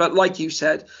the game. But like you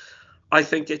said, I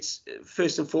think it's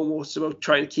first and foremost about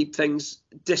trying to keep things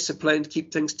disciplined,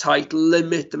 keep things tight,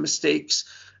 limit the mistakes,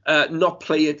 not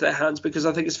play into their hands. Because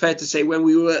I think it's fair to say when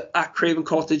we were at Craven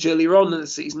Cottage earlier on in the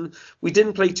season, we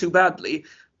didn't play too badly,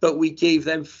 but we gave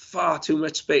them far too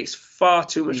much space, far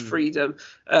too much freedom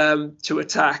to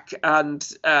attack. And,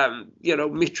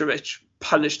 Mitrovic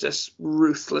punished us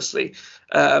ruthlessly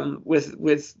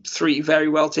with 3 very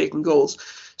well taken goals.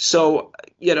 So,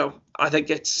 I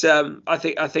think it's I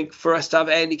think for us to have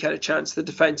any kind of chance, the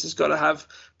defense has got to have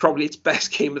probably its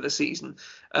best game of the season.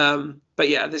 But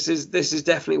yeah, this is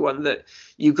definitely one that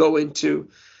you go into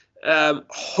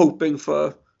hoping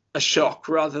for a shock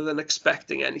rather than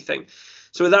expecting anything.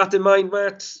 So with that in mind,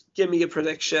 Matt, give me a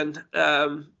prediction.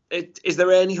 Is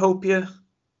there any hope here?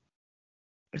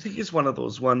 I think it's one of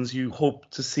those ones you hope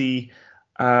to see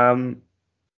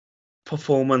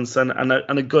performance and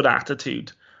a good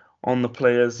attitude on the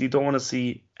players. You don't want to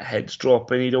see heads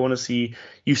dropping.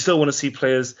 You still want to see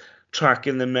players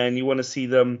tracking the men. You want to see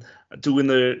them doing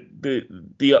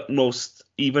the utmost,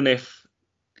 even if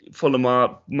Fulham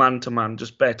are man to man,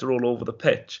 just better all over the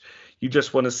pitch. You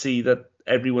just want to see that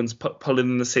everyone's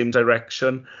pulling in the same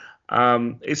direction.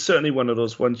 It's certainly one of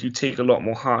those ones you take a lot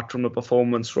more heart from the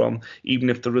performance from, even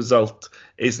if the result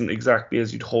isn't exactly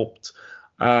as you'd hoped.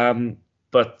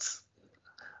 But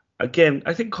again,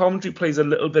 I think Coventry plays a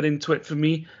little bit into it for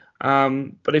me.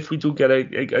 But if we do get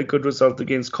a good result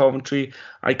against Coventry,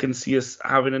 I can see us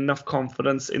having enough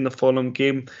confidence in the Fulham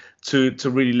game to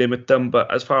really limit them.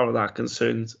 But as far as that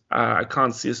concerned, I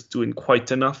can't see us doing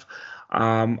quite enough.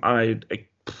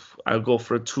 I'll go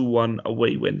for a 2-1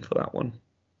 away win for that one.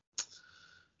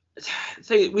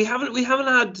 We haven't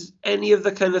had any of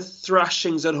the kind of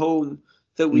thrashings at home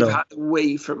that we've had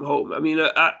away from home. I mean,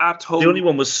 at home, the only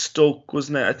one was Stoke,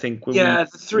 wasn't it? I think. The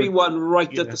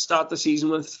 3-1 at the start of the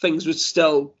season when things were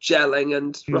still gelling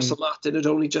and Russell Martin had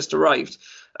only just arrived.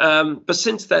 But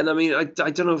since then, I mean, I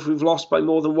don't know if we've lost by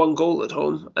more than 1 goal at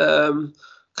home.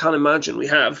 Can't imagine we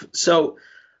have. So.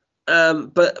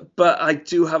 But I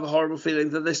do have a horrible feeling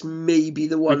that this may be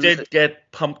the one. We did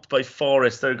get pumped by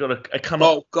Forest. I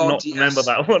cannot remember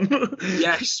that one.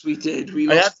 Yes, we did.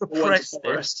 I had repressed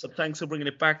it, but thanks for bringing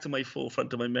it back to my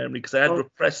forefront of my memory because I had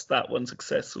repressed that one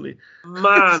successfully. Man,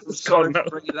 I'm sorry for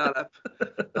bringing that up.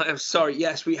 I am sorry.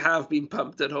 Yes, we have been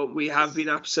pumped at home. We have been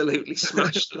absolutely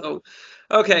smashed at home.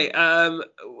 Okay.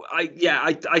 I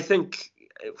think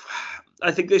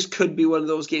this could be one of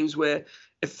those games where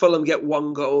if Fulham get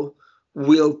 1 goal,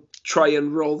 we'll try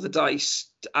and roll the dice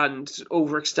and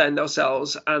overextend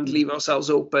ourselves and leave ourselves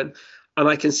open. And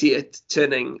I can see it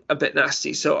turning a bit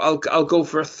nasty. So I'll go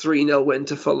for a 3-0 win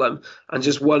to Fulham, and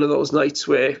just one of those nights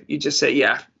where you just say,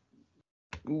 yeah,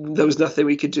 there was nothing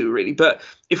we could do really. But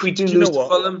if we do lose to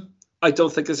Fulham, I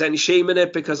don't think there's any shame in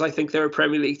it because I think they're a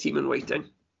Premier League team in waiting.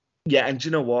 Yeah, and do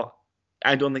you know what?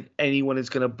 I don't think anyone is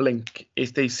going to blink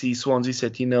if they see Swansea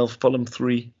City 0, Fulham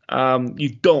 3. You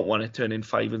don't want to turn in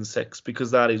 5 and 6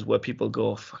 because that is where people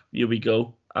go, here we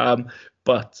go.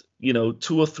 But, 2 or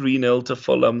 3-0 to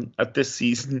Fulham at this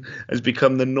season has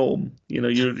become the norm.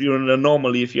 You're an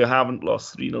anomaly if you haven't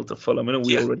lost 3-0 to Fulham. I know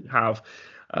we already have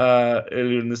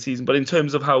earlier in the season. But in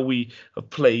terms of how we have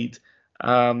played,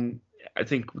 I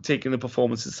think taking the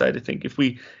performance aside, I think if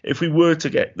we were to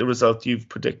get the result you've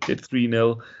predicted,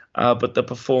 3-0, but the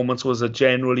performance was a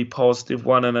generally positive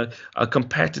one and a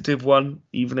competitive one,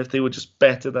 even if they were just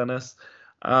better than us,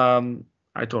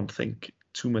 I don't think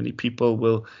too many people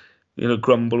will,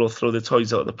 grumble or throw the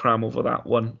toys out of the pram over that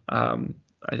one.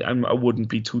 I wouldn't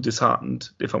be too disheartened,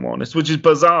 if I'm honest, which is a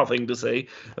bizarre thing to say,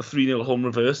 a 3-0 home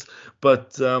reverse,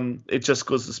 but it just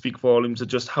goes to speak volumes of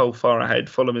just how far ahead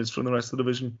Fulham is from the rest of the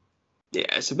division. Yeah,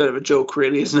 it's a bit of a joke,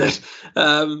 really, isn't it?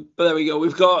 But there we go.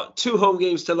 We've got 2 home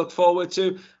games to look forward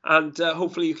to, and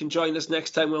hopefully you can join us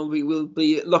next time when we will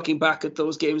be looking back at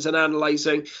those games and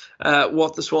analysing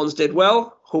what the Swans did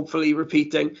well, hopefully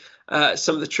repeating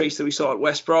some of the traits that we saw at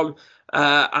West Brom,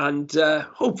 and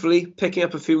hopefully picking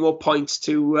up a few more points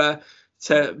to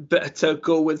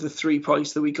go with the 3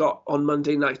 points that we got on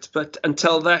Monday night. But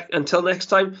until next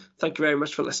time, thank you very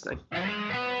much for listening.